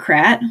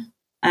Democrat.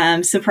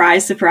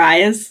 Surprise,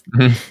 surprise.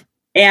 Mm-hmm.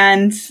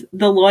 And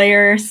the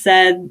lawyer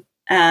said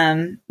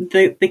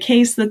the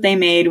case that they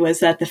made was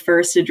that the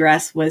first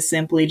address was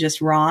simply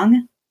just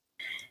wrong.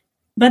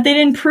 But they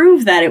didn't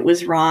prove that it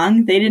was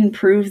wrong. They didn't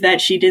prove that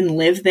she didn't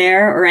live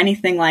there or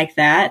anything like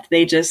that.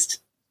 They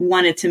just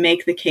wanted to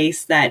make the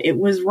case that it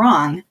was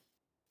wrong.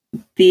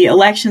 The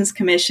Elections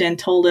Commission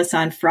told us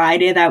on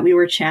Friday that we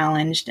were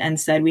challenged and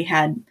said we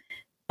had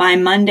by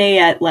Monday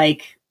at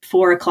like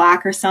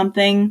 4:00 or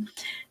something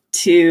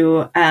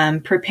to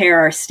prepare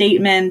our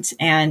statement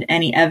and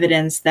any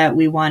evidence that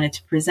we wanted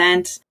to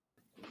present.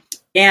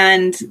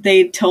 And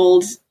they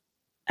told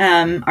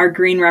our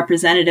Green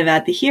representative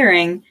at the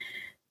hearing,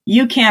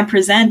 you can't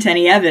present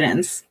any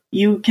evidence.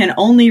 You can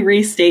only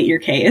restate your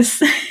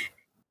case.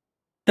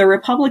 The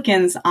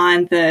Republicans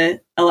on the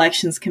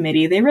Elections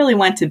Committee, they really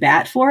went to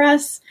bat for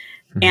us.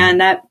 Mm-hmm.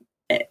 And that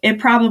it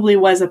probably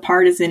was a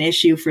partisan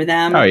issue for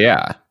them. Oh,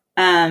 yeah.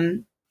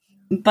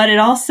 But it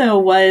also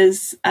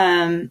was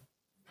an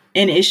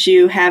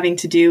issue having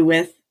to do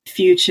with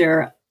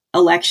future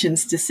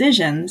elections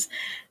decisions.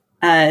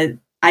 I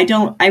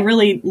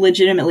really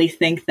legitimately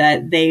think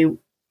that they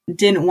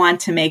didn't want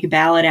to make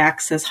ballot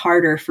access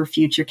harder for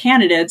future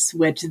candidates,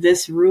 which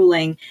this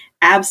ruling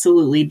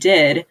absolutely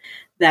did,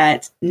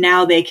 that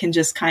now they can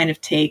just kind of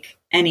take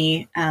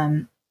any,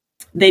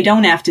 they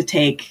don't have to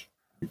take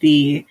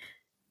the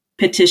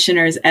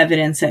petitioner's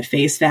evidence at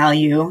face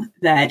value,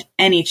 that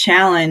any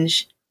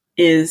challenge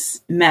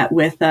is met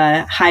with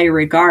a higher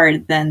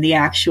regard than the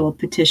actual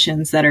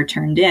petitions that are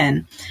turned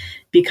in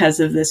because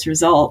of this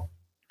result.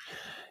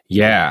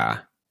 Yeah.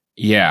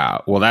 Yeah.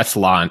 Well, that's a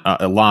lot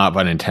of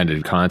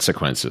unintended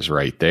consequences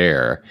right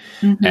there.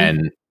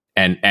 Mm-hmm.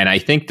 And I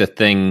think the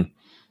thing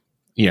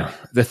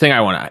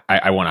I want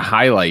to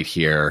highlight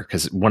here,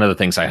 because one of the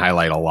things I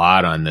highlight a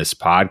lot on this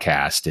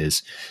podcast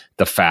is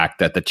the fact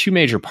that the two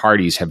major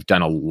parties have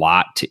done a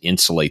lot to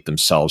insulate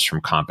themselves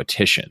from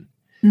competition.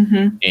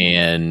 Mm-hmm.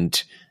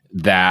 And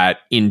that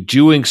in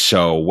doing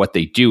so, what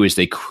they do is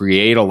they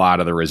create a lot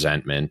of the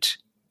resentment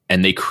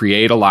and they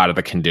create a lot of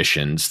the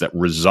conditions that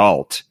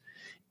result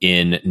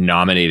in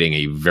nominating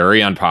a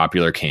very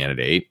unpopular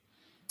candidate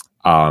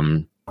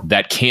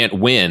that can't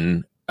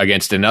win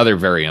against another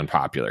very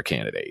unpopular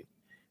candidate.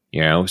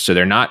 So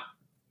they're not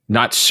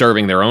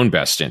serving their own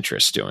best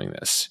interests doing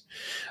this.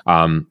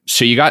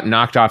 So you got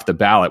knocked off the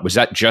ballot. Was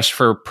that just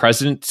for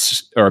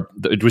presidents, or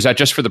was that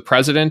just for the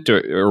president,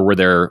 or were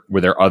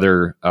there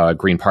other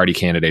Green Party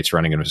candidates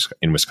running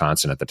in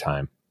Wisconsin at the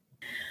time?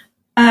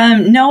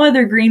 No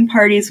other Green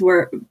candidates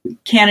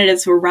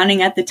were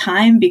running at the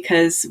time,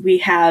 because we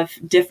have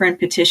different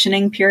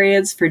petitioning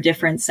periods for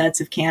different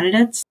sets of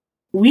candidates.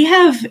 We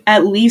have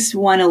at least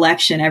one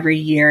election every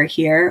year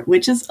here,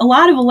 which is a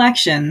lot of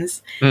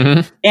elections.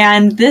 Mm-hmm.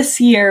 And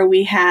this year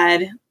we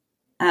had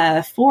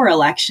 4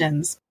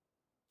 elections.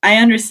 I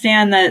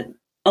understand that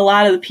a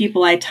lot of the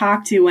people I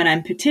talk to when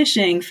I'm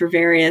petitioning for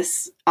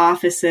various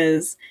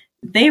offices,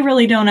 they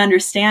really don't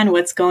understand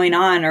what's going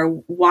on or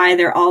why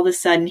they're all of a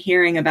sudden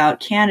hearing about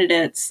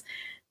candidates,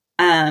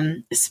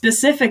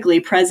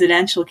 specifically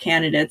presidential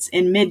candidates,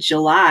 in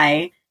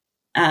mid-July.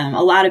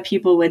 A lot of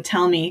people would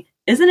tell me,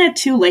 isn't it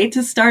too late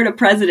to start a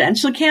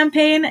presidential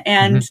campaign?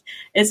 And mm-hmm.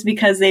 It's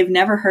because they've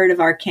never heard of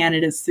our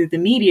candidates through the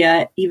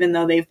media, even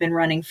though they've been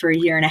running for a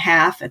year and a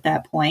half at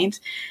that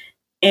point.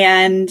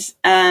 And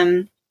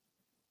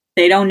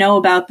they don't know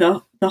about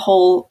the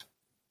whole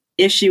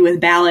issue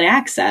with ballot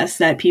access,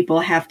 that people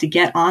have to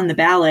get on the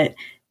ballot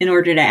in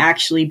order to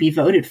actually be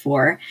voted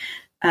for,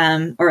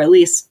 or at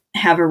least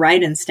have a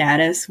write-in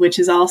status, which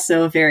is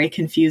also a very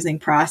confusing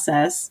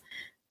process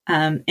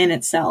in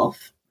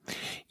itself.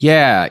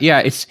 Yeah.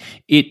 I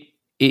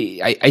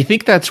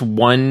think that's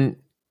one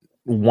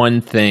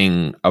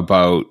thing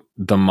about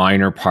the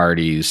minor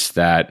parties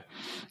that,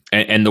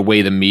 and the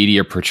way the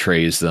media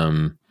portrays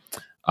them,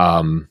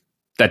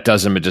 that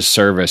does them a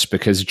disservice,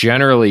 because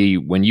generally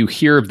when you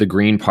hear of the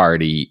Green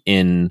Party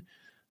in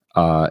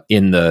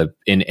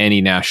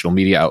any national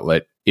media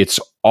outlet, it's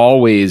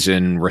always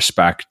in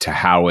respect to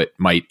how it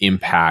might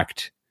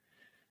impact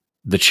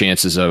the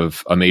chances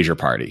of a major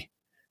party,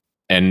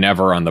 and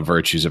never on the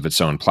virtues of its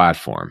own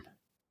platform.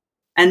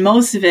 And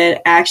most of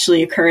it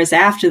actually occurs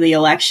after the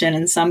election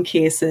in some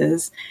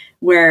cases,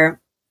 where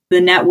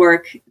the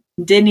network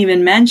didn't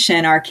even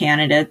mention our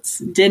candidates,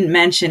 didn't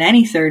mention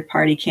any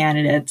third-party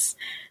candidates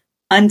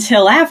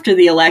until after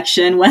the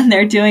election, when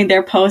they're doing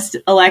their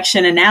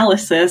post-election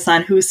analysis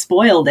on who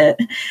spoiled it.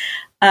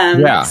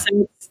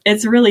 So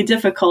it's really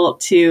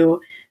difficult to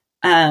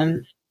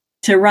run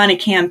a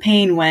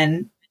campaign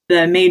when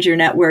the major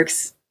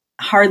networks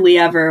hardly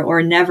ever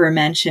or never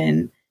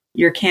mention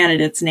your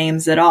candidates'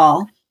 names at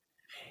all.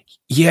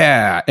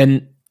 Yeah,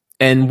 and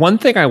one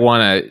thing I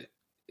want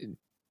to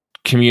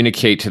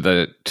communicate to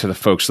the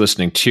folks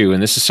listening too,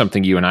 and this is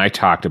something you and I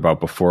talked about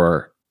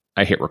before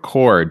I hit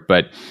record,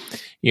 but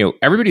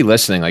everybody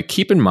listening, like,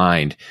 keep in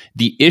mind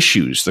the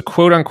issues, the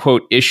quote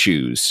unquote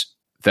issues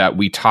that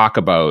we talk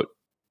about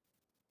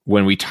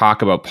when we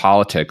talk about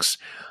politics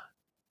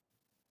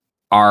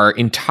are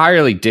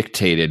entirely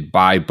dictated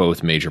by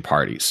both major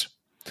parties.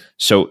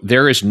 So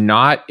there is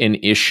not an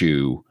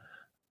issue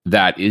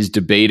that is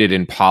debated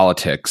in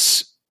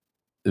politics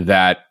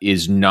that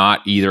is not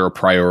either a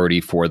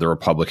priority for the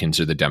Republicans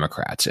or the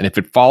Democrats. And if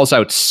it falls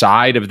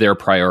outside of their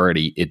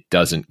priority, it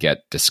doesn't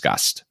get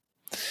discussed.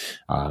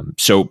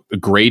 So a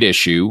great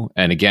issue,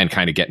 and again,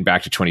 kind of getting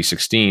back to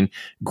 2016,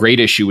 great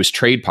issue was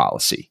trade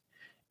policy.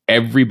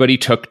 Everybody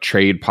took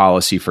trade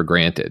policy for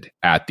granted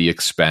at the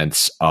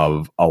expense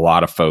of a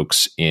lot of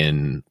folks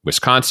in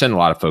Wisconsin, a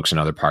lot of folks in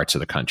other parts of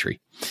the country.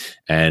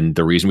 And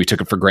the reason we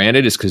took it for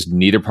granted is because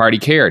neither party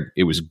cared.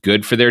 It was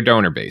good for their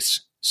donor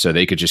base, so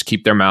they could just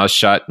keep their mouths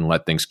shut and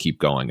let things keep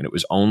going. And it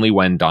was only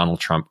when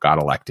Donald Trump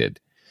got elected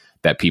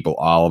that people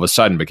all of a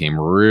sudden became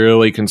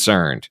really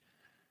concerned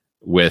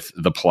with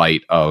the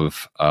plight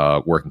of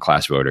working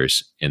class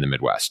voters in the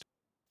Midwest.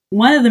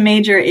 One of the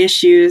major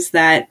issues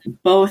that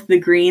both the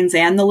Greens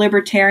and the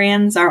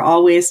Libertarians are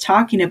always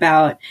talking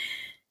about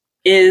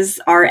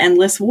is our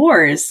endless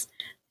wars.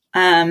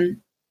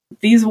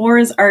 These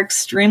wars are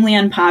extremely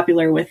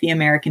unpopular with the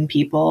American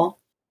people.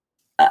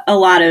 A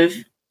lot of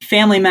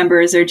family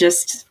members are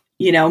just,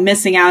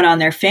 missing out on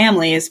their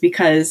families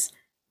because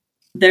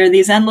there are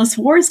these endless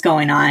wars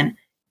going on.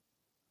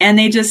 And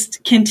they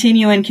just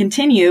continue and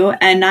continue,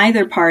 and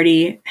neither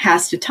party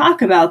has to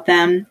talk about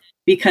them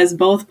because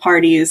both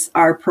parties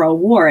are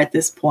pro-war at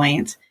this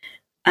point.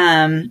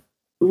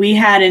 we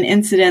had an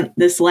incident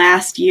this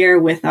last year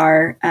with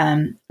our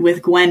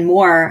with Gwen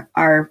Moore,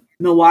 our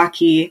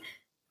Milwaukee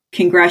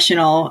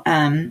congressional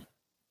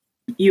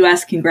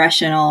U.S.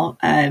 congressional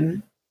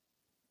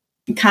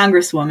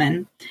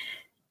congresswoman.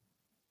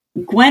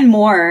 Gwen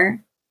Moore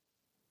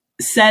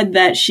said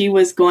that she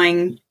was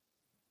going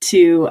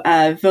to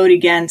vote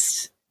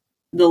against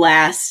the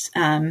last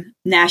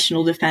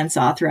National Defense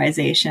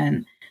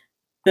Authorization.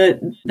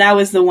 That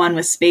was the one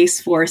with Space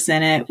Force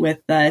in it, with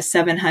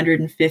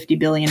 $750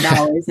 billion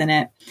in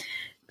it.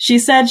 She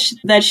said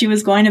that she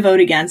was going to vote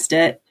against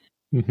it.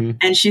 Mm-hmm.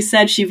 And she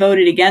said she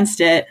voted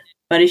against it.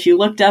 But if you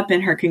looked up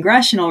in her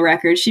congressional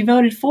record, she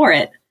voted for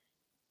it.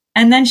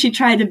 And then she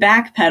tried to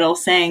backpedal,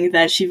 saying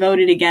that she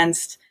voted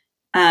against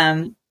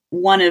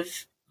one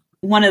of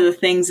the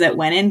things that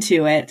went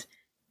into it.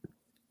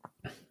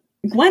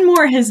 Gwen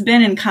Moore has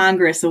been in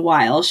Congress a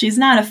while. She's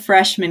not a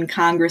freshman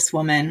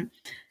congresswoman.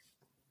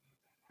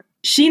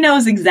 She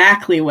knows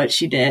exactly what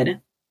she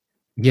did.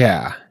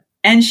 Yeah.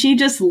 And she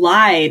just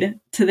lied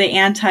to the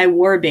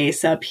anti-war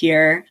base up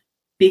here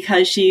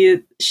because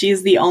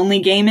she's the only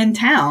game in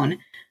town.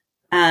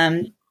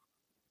 And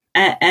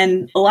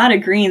a lot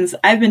of Greens,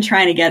 I've been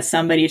trying to get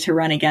somebody to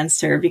run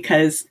against her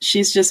because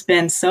she's just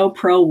been so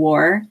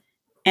pro-war.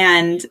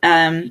 And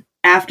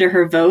after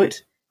her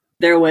vote,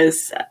 there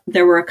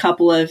were a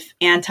couple of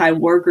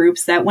anti-war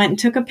groups that went and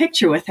took a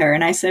picture with her.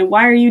 And I said,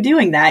 why are you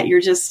doing that?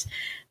 You're just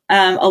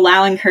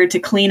allowing her to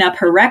clean up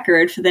her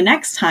record for the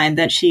next time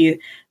that she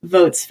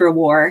votes for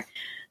war.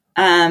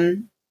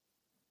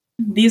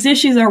 These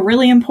issues are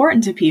really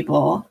important to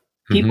people.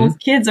 Mm-hmm. People's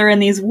kids are in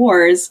these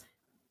wars.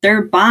 There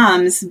are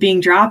bombs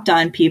being dropped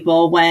on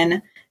people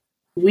when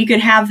we could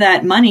have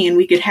that money and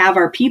we could have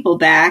our people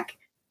back.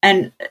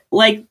 And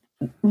like,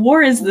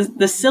 war is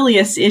the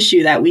silliest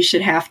issue that we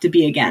should have to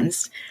be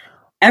against.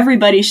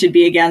 Everybody should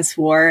be against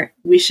war.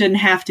 We shouldn't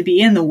have to be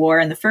in the war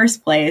in the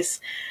first place.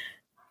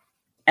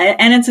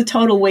 And it's a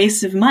total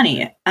waste of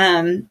money.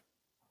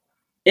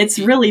 It's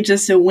really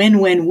just a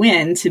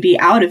win-win-win to be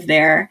out of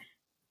there.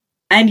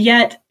 And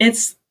yet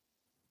it's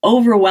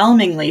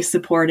overwhelmingly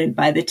supported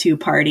by the two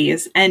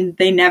parties, and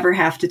they never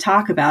have to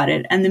talk about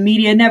it. And the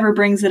media never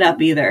brings it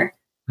up either.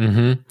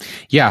 Mm-hmm.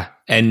 Yeah.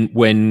 And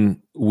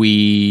when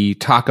we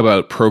talk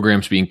about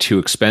programs being too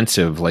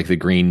expensive, like the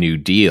Green New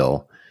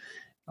Deal,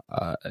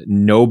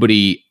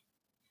 nobody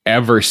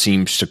ever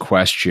seems to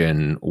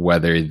question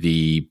whether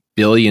the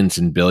billions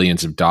and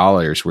billions of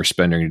dollars we're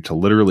spending to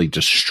literally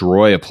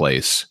destroy a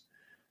place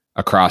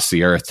across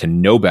the earth to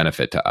no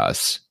benefit to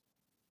us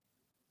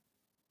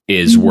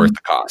is mm-hmm. worth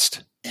the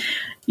cost.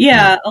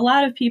 Yeah. A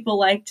lot of people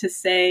like to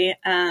say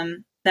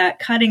that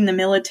cutting the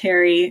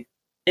military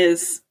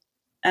is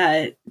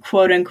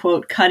quote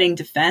unquote cutting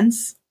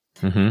defense.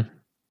 Mm-hmm.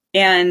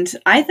 And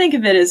I think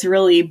of it as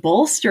really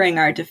bolstering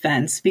our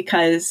defense,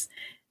 because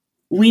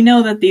we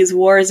know that these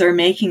wars are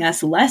making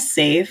us less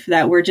safe,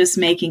 that we're just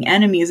making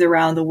enemies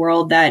around the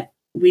world that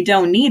we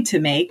don't need to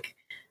make,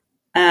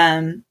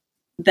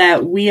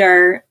 that we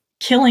are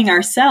killing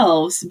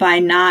ourselves by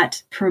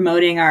not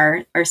promoting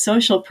our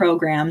social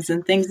programs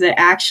and things that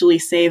actually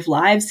save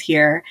lives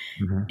here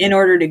mm-hmm. in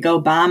order to go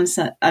bomb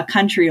a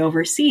country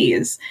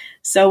overseas.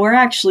 So we're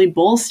actually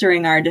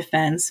bolstering our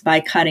defense by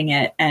cutting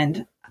it.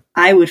 And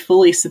I would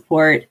fully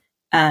support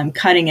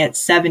cutting it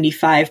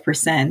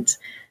 75%.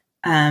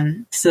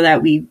 So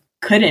that we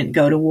couldn't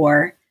go to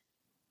war.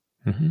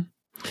 Mm-hmm.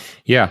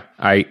 Yeah,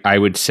 I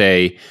would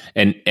say,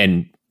 and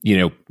you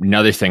know,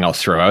 another thing I'll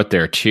throw out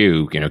there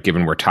too, you know,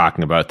 given we're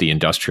talking about the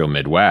industrial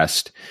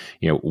Midwest,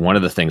 you know, one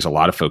of the things a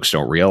lot of folks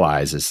don't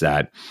realize is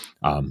that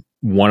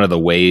one of the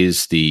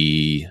ways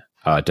the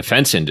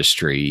defense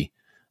industry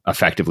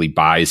effectively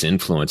buys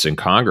influence in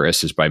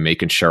Congress is by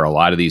making sure a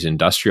lot of these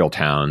industrial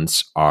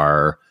towns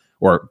are,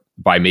 or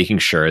by making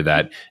sure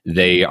that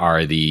they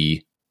are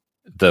the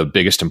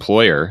biggest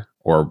employer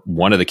or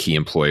one of the key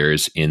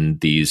employers in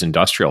these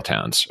industrial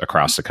towns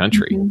across the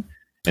country. Mm-hmm.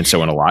 And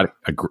so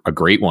a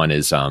great one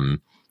is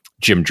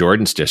Jim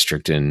Jordan's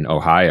district in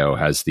Ohio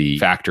has the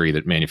factory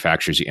that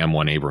manufactures the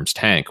M1 Abrams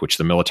tank, which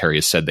the military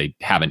has said they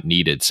haven't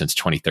needed since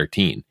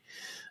 2013.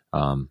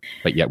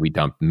 But yet we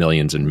dump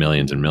millions and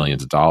millions and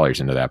millions of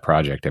dollars into that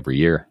project every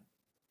year.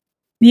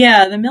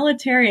 Yeah, the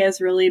military has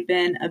really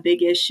been a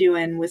big issue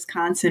in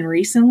Wisconsin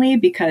recently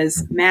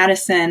because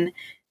Madison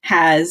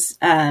has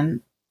a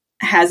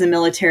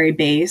military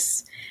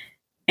base,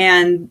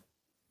 and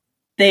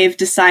they've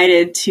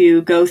decided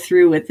to go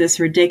through with this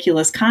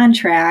ridiculous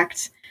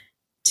contract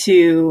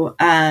to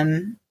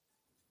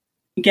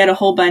get a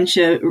whole bunch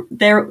of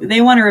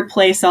they want to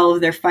replace all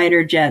of their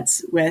fighter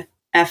jets with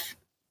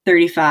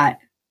F-35s.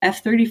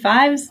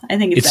 I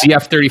think it's the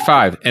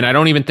F-35, and I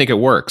don't even think it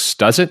works.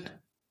 Does it?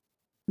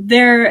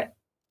 They're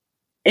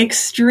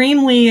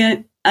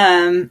extremely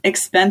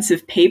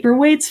expensive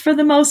paperweights for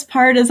the most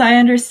part, as I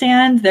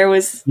understand. There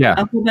was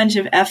a whole bunch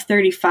of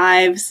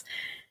F-35s.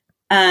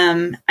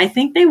 I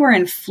think they were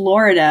in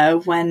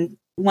Florida when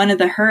one of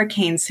the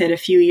hurricanes hit a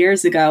few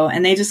years ago,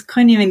 and they just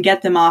couldn't even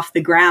get them off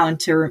the ground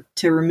to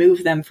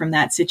remove them from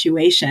that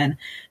situation.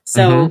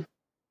 So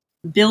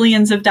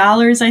billions of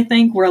dollars, I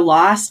think, were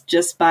lost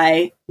just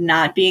by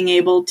not being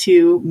able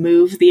to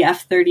move the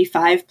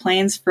F-35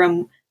 planes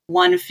from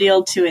one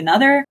field to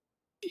another.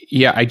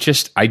 Yeah, I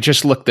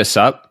just looked this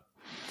up.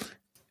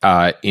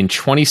 In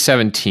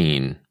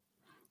 2017,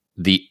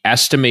 the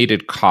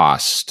estimated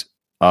cost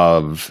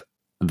of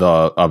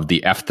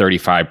the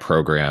F-35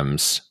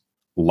 program's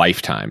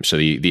lifetime, so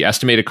the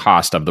estimated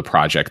cost of the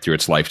project through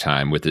its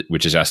lifetime,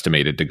 which is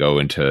estimated to go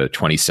into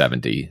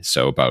 2070,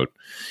 so about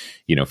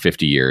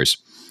 50 years,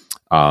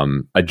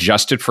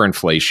 adjusted for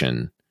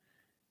inflation,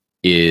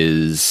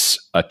 is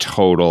a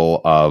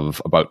total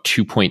of about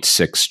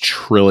 $2.6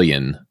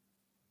 trillion.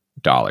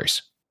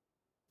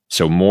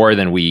 So more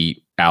than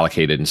we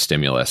allocated in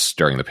stimulus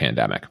during the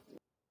pandemic.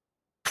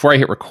 Before I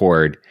hit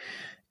record,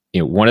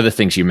 one of the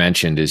things you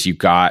mentioned is you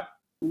got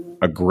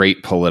a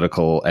great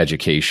political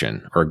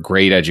education, or a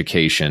great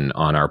education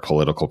on our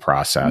political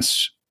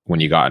process when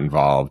you got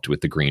involved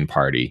with the Green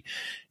Party.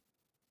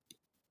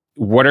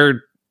 What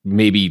are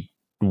maybe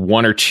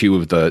one or two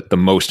of the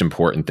most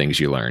important things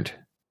you learned?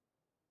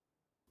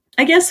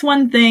 I guess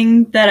one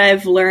thing that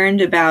I've learned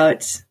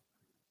about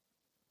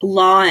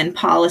law and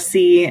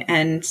policy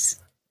and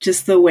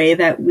just the way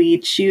that we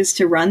choose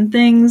to run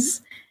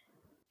things,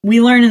 we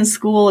learn in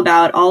school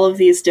about all of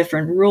these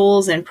different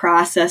rules and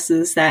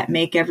processes that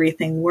make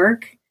everything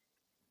work.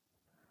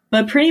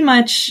 But pretty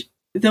much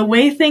the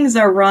way things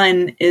are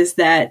run is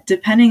that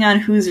depending on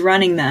who's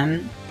running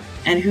them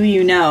and who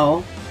you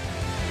know,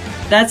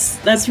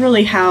 that's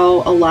really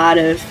how a lot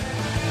of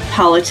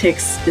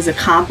politics is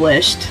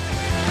accomplished.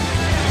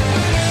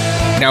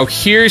 Now,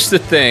 here's the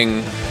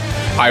thing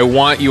I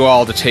want you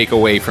all to take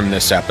away from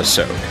this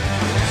episode.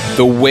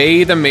 The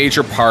way the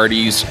major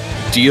parties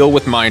deal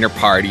with minor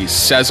parties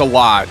says a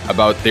lot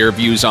about their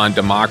views on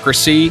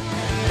democracy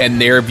and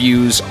their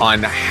views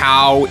on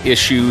how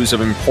issues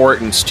of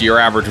importance to your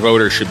average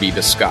voter should be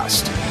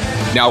discussed.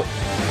 Now,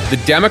 the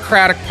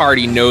Democratic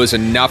Party knows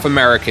enough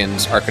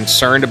Americans are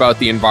concerned about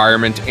the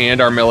environment and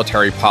our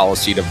military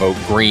policy to vote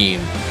Green.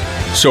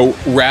 So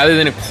rather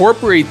than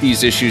incorporate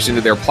these issues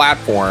into their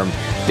platform,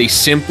 they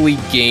simply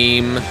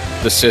game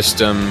the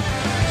system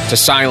to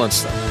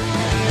silence them.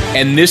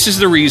 And this is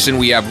the reason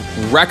we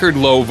have record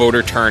low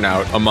voter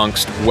turnout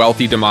amongst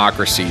wealthy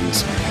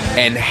democracies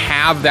and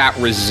have that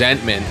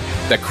resentment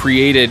that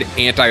created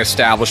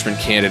anti-establishment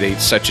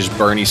candidates such as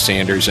Bernie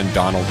Sanders and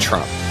Donald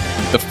Trump.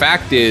 The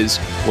fact is,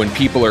 when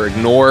people are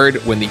ignored,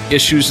 when the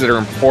issues that are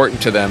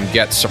important to them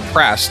get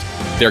suppressed,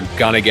 they're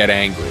gonna get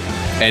angry.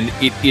 And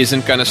it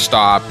isn't gonna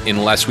stop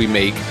unless we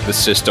make the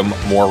system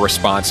more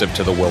responsive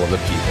to the will of the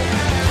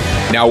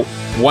people. Now,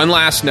 one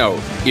last note,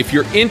 if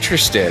you're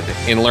interested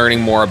in learning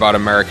more about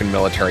American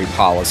military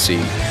policy,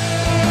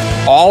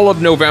 all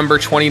of November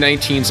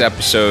 2019's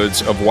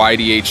episodes of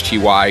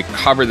YDHTY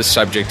cover the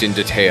subject in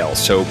detail,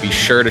 so be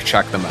sure to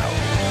check them out.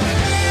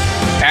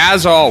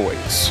 As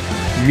always,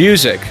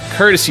 music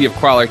courtesy of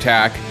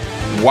Quellertac.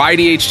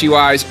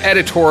 YDHTY's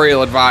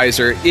editorial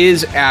advisor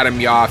is Adam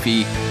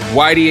Yaffe.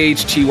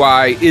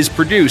 YDHTY is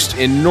produced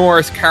in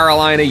North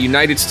Carolina,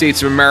 United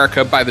States of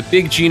America by the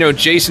Big Gino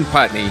Jason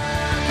Putney.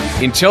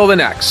 Until the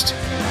next,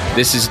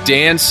 this is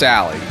Dan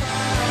Sally,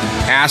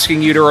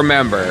 asking you to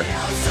remember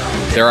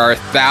there are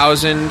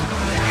 1,000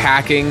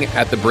 hacking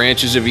at the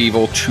branches of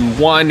evil to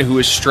one who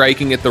is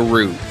striking at the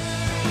root.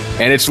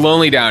 And it's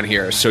lonely down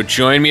here, so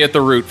join me at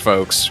the root,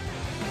 folks.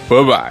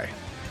 Bye-bye.